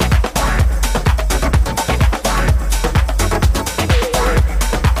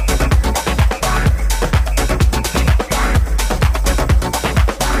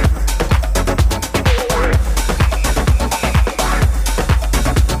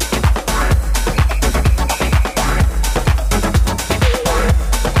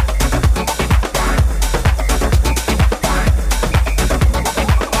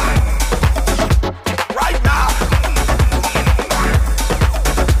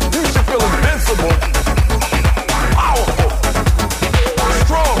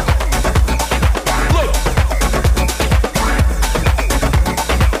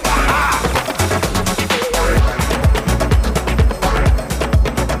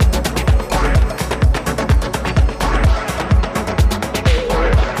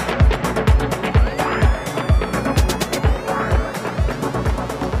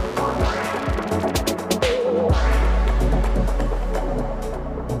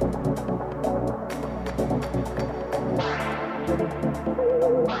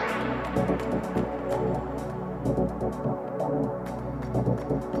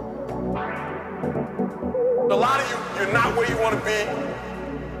 A lot of you, you're not where you want to be.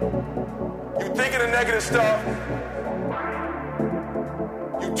 You thinking of negative stuff.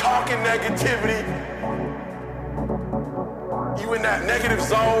 You talking negativity. You in that negative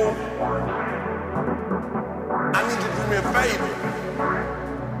zone. I need you to do me a favor.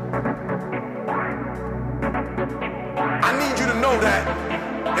 I need you to know that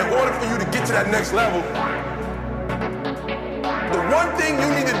in order for you to get to that next level, the one thing you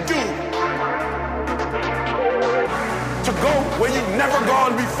need to do to go where you've never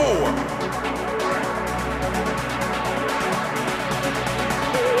gone before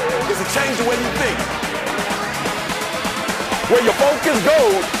is to change the way you think. Where your focus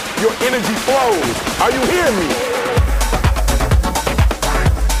goes, your energy flows. Are you hearing me?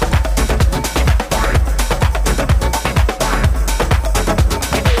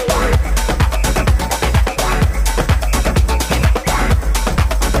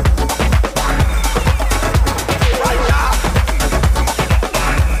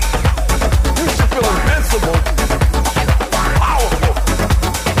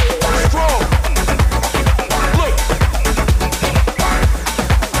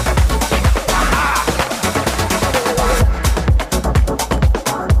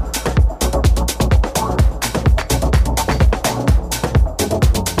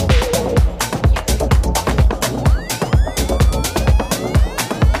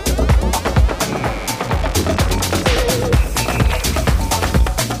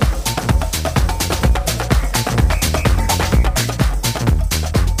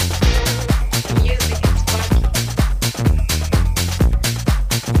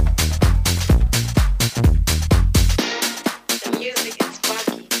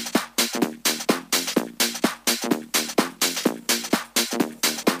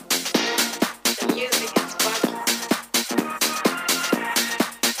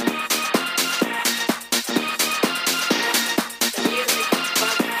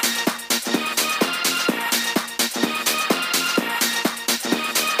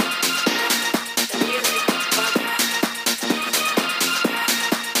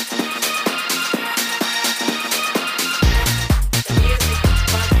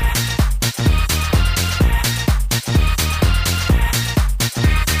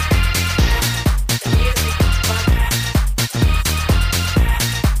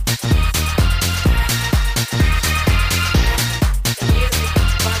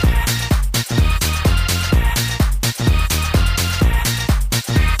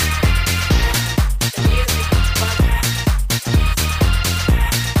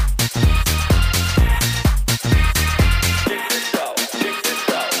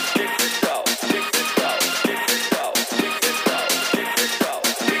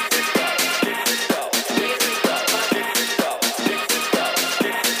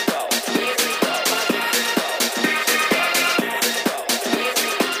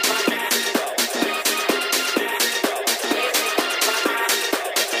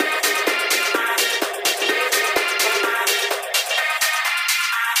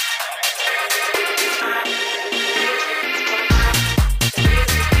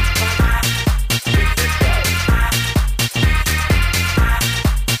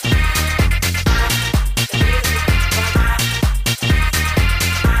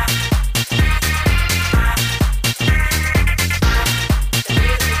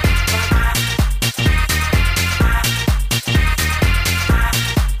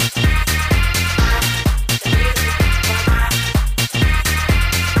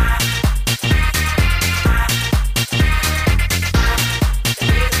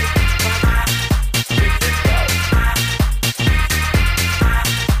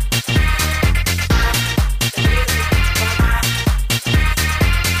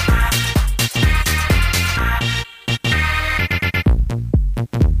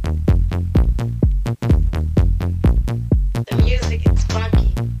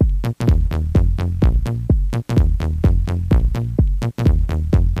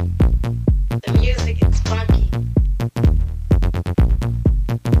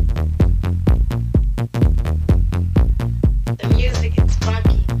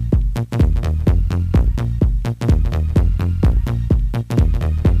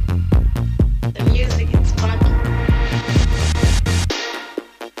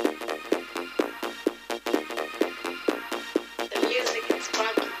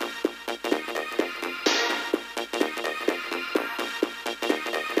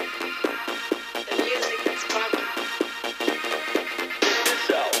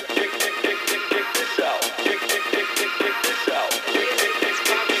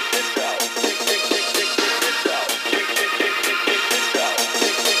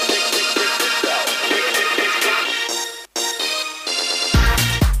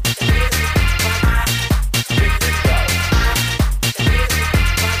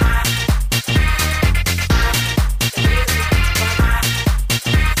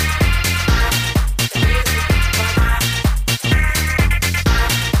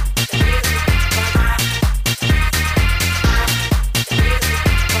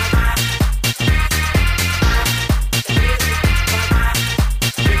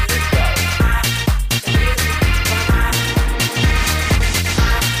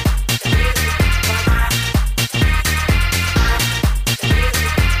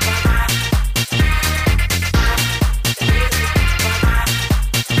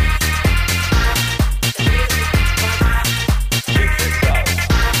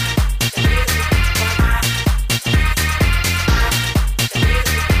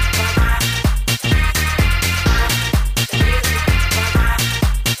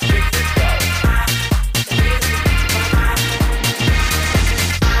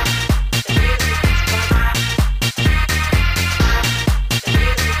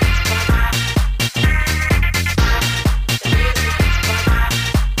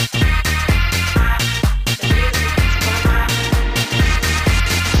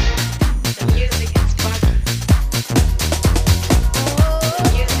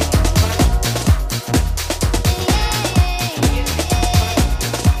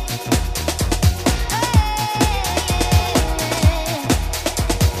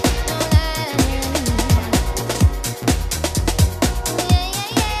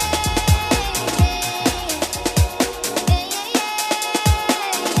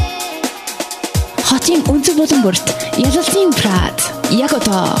 Хотын өнцөг болон бүрт Yalaltiin Prad. Яг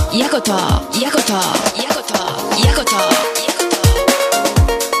одоо.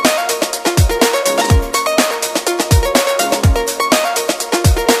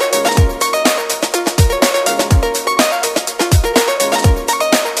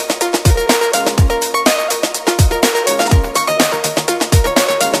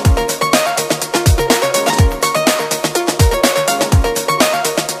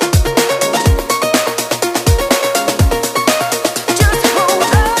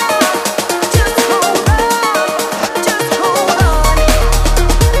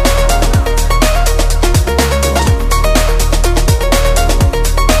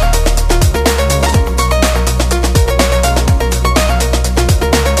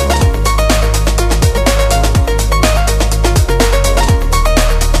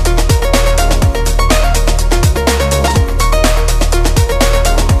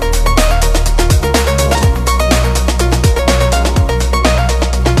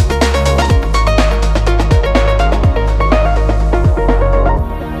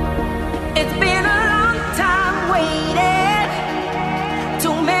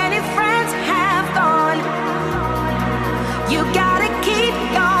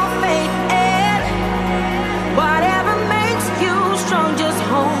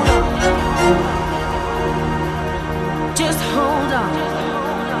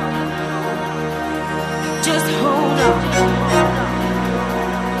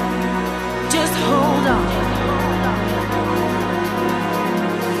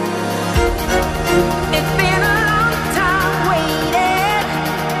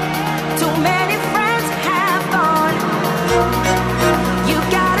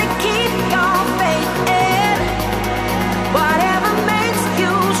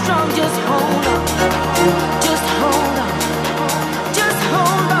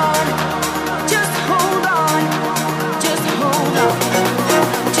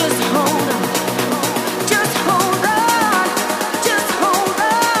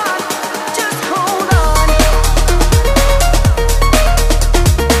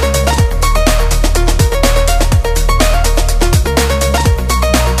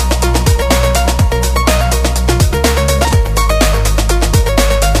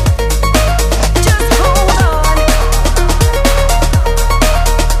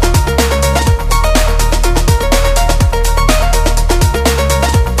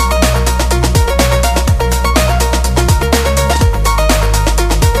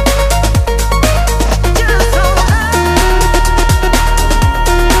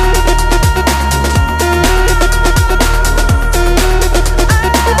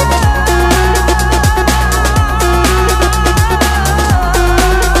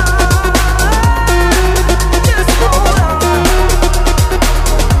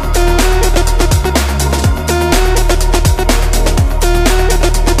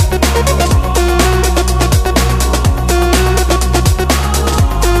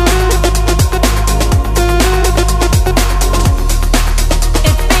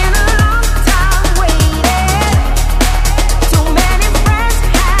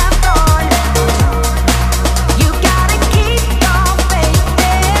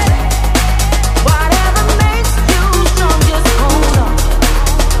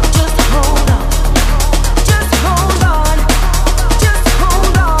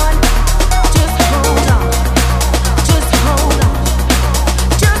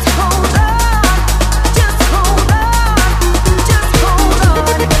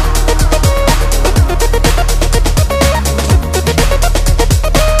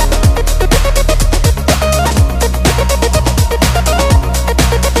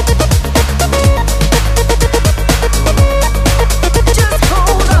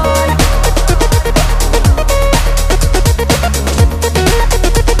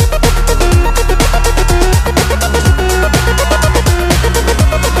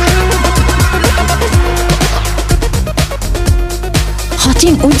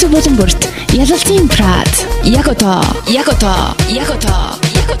 өнцөг болон бүрт Yalaltiin Prad. Яг одоо.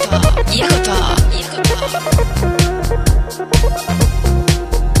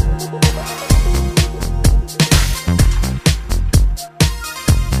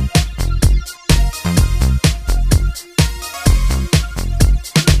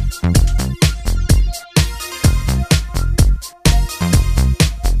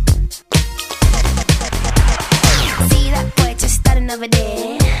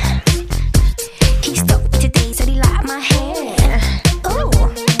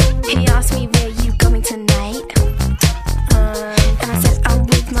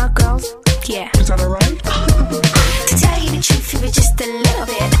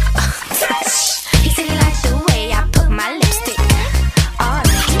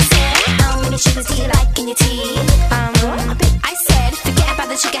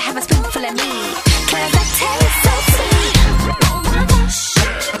 can have a spoonful of me, 'cause I taste so sweet. Oh my gosh,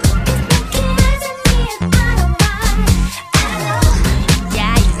 recognizing me and I don't mind.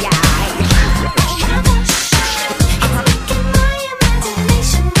 Yeah, yeah. Oh my gosh, making my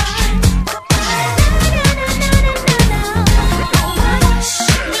imagination run. Oh my gosh,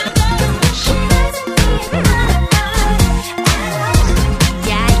 recognizing me and I don't mind.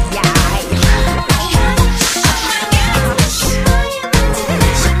 Yeah, yeah. Oh my gosh, my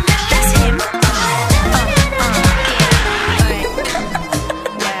imagination run. That's him.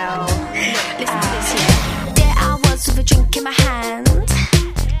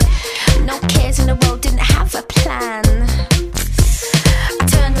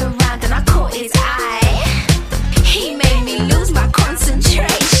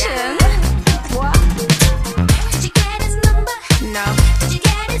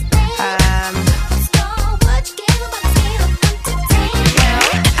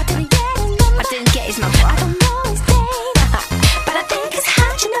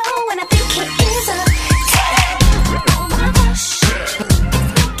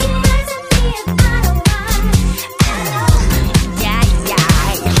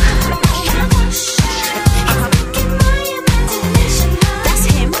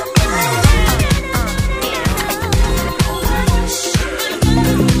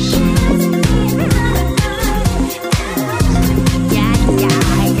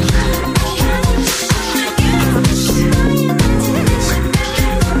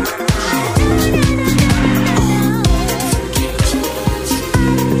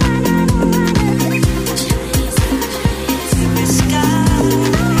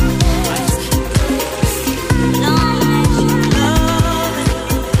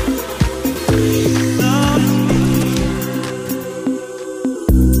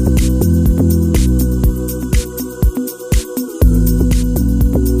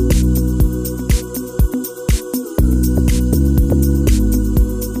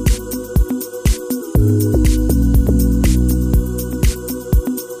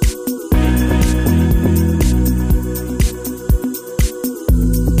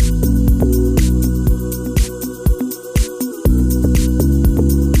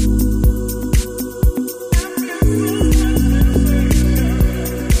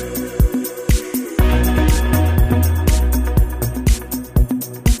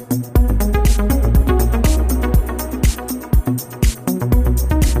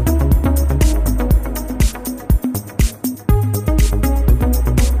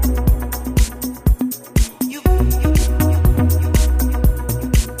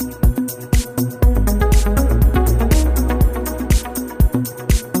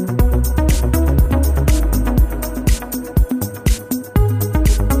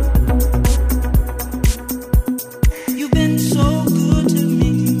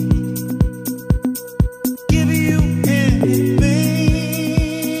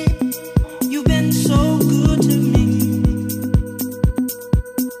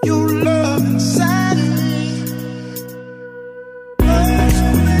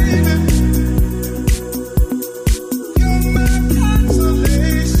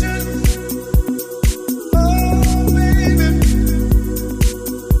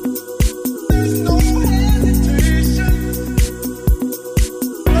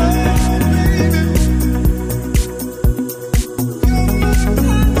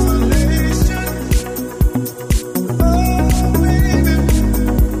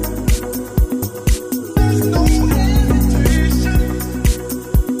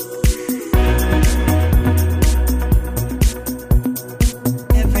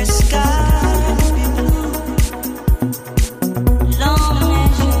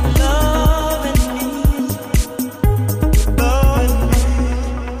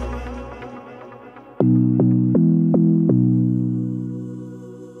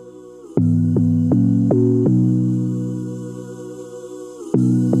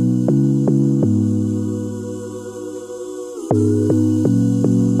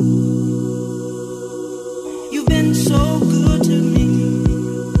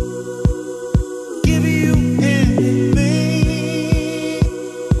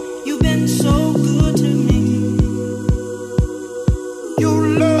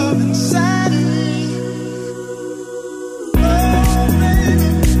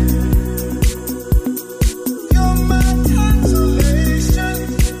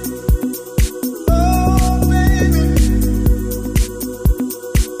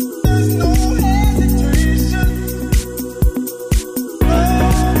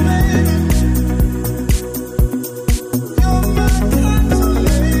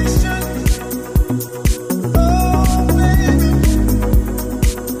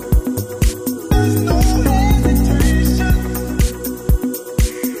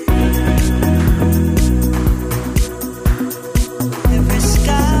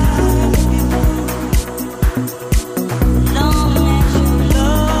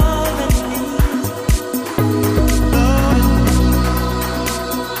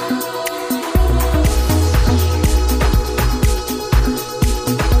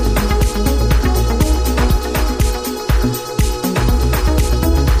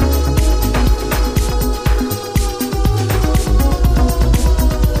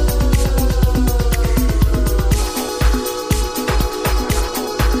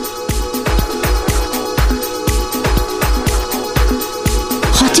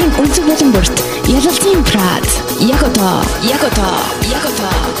 Өнцөг болон бүрт Yalaltiin Prad. Яг одоо.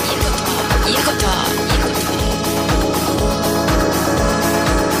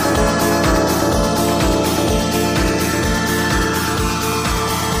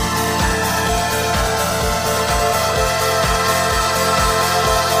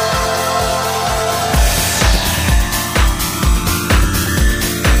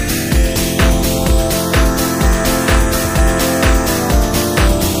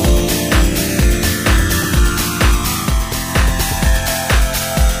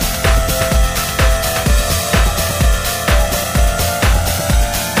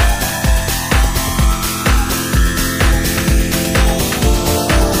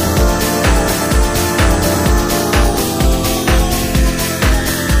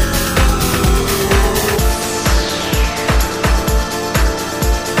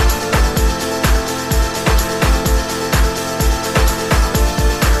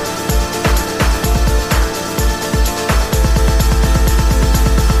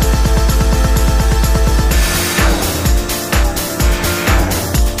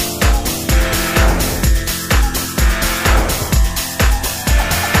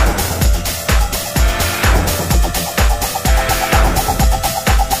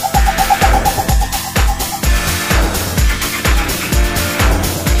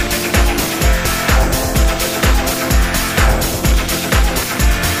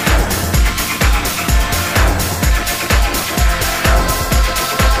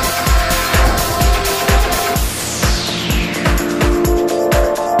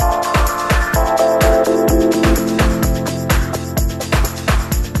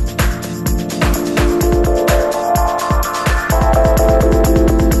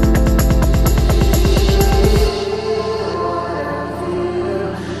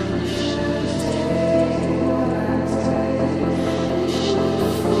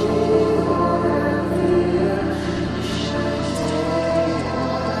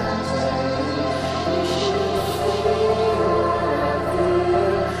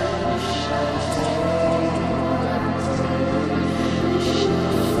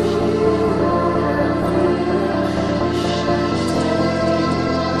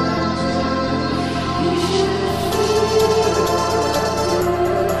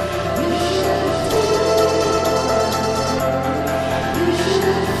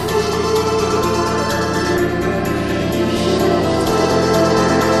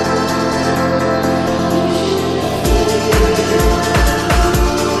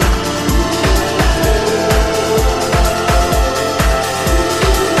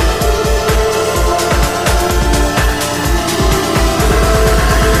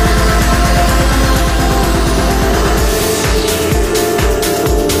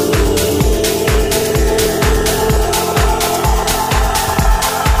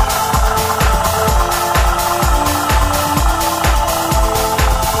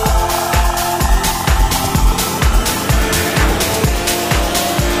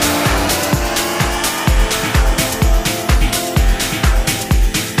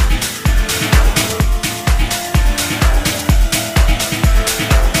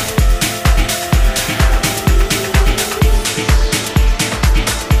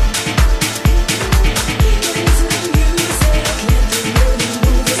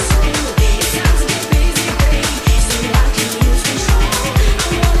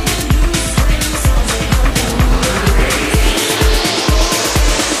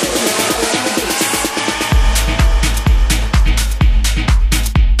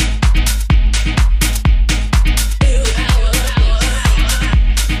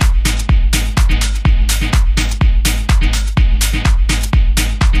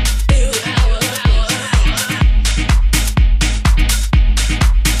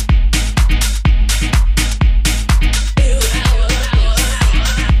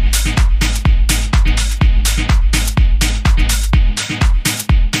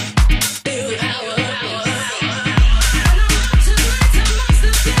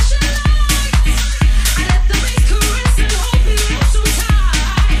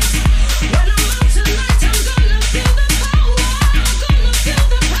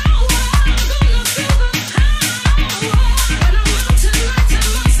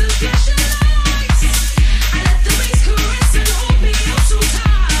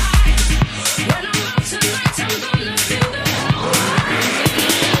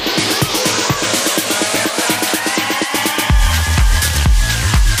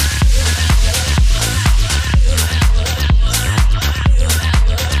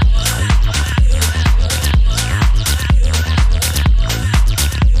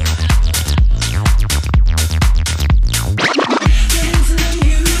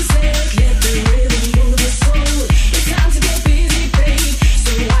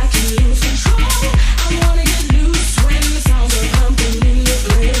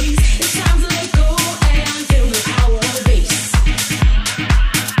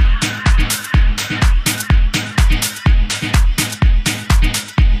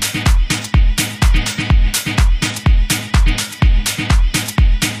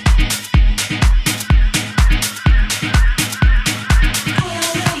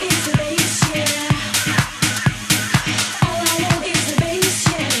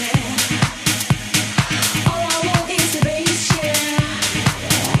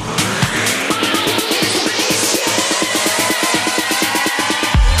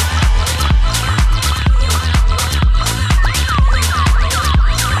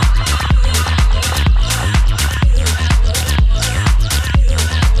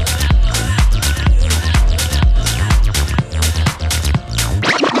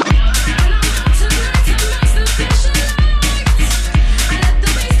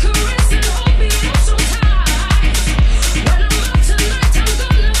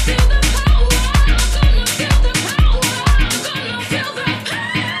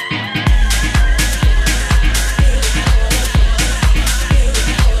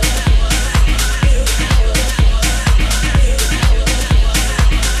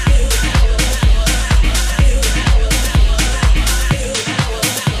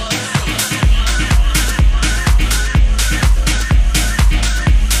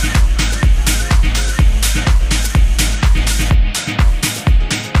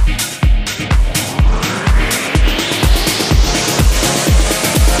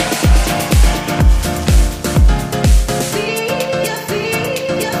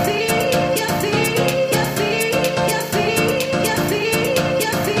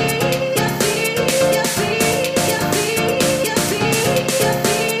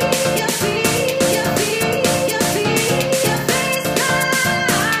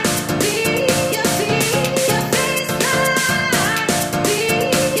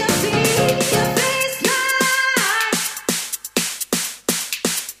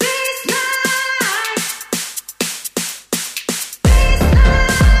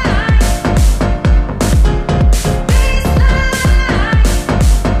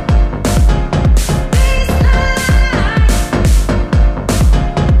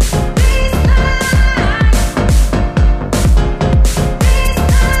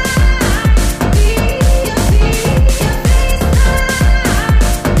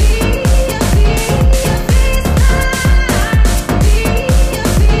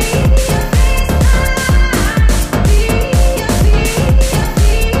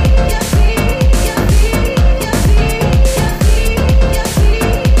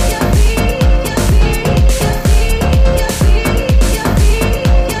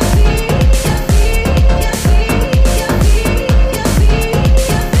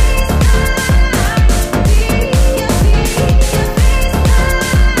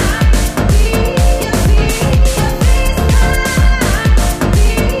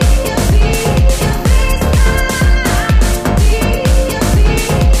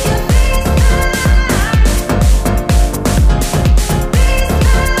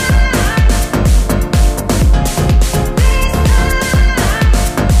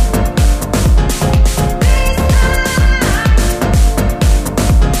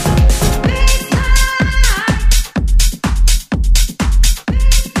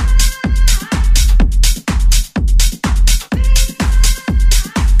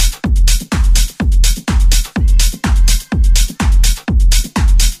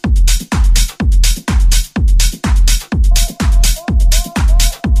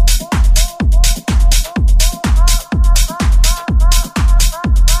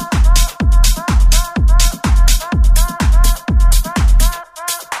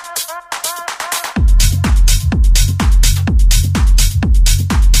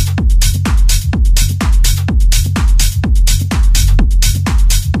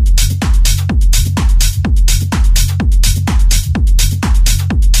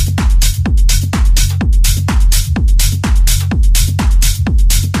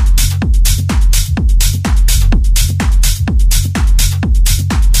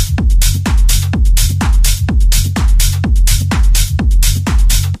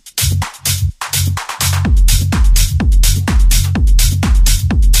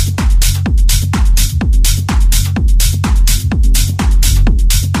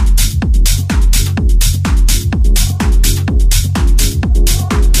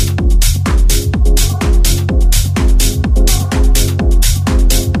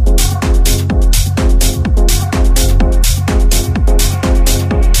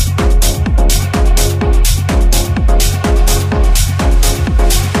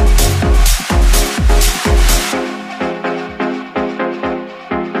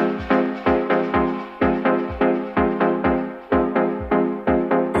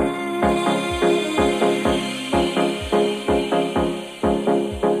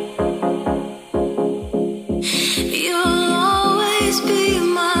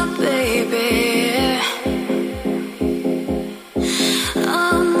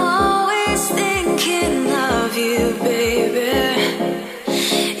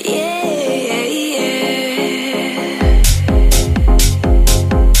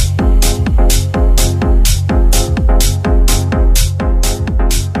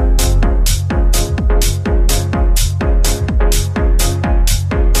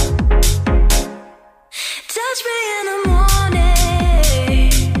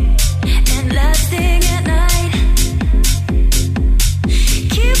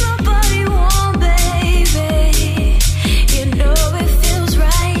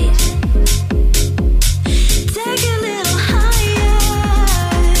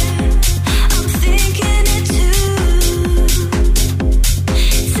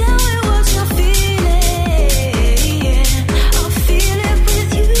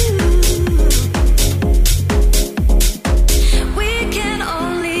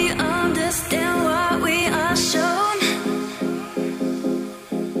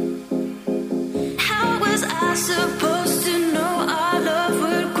 supposed to know our love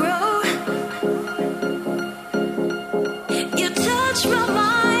would grow? You touch my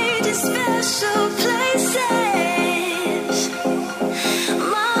mind in special places.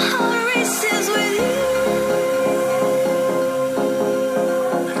 My heart races with you.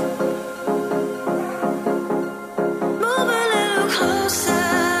 Move a little closer.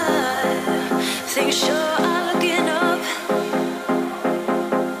 Think sure I'm looking up.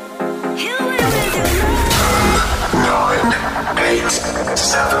 Here we with your love. 9, 8,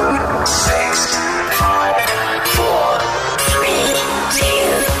 7, 6, 5, 4, 3, 2,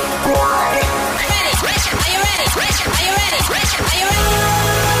 1.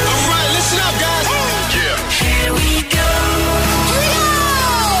 Alright, listen up, guys. Yeah. Here we go.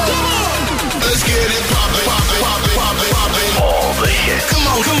 Let's get it poppin', poppin', poppin', poppin', poppin'. All the hits. Come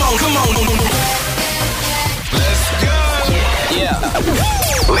on, come on, come on. Let's go.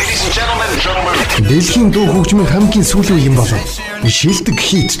 Ladies and gentlemen. Дэлхийн дуу хөгжмийн хамгийн сүүлийн юм болов. Шилдэг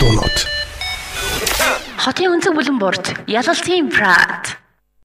хит дуунууд. Хотын өнцөг бүлэн борт Yalaltiin Pratt.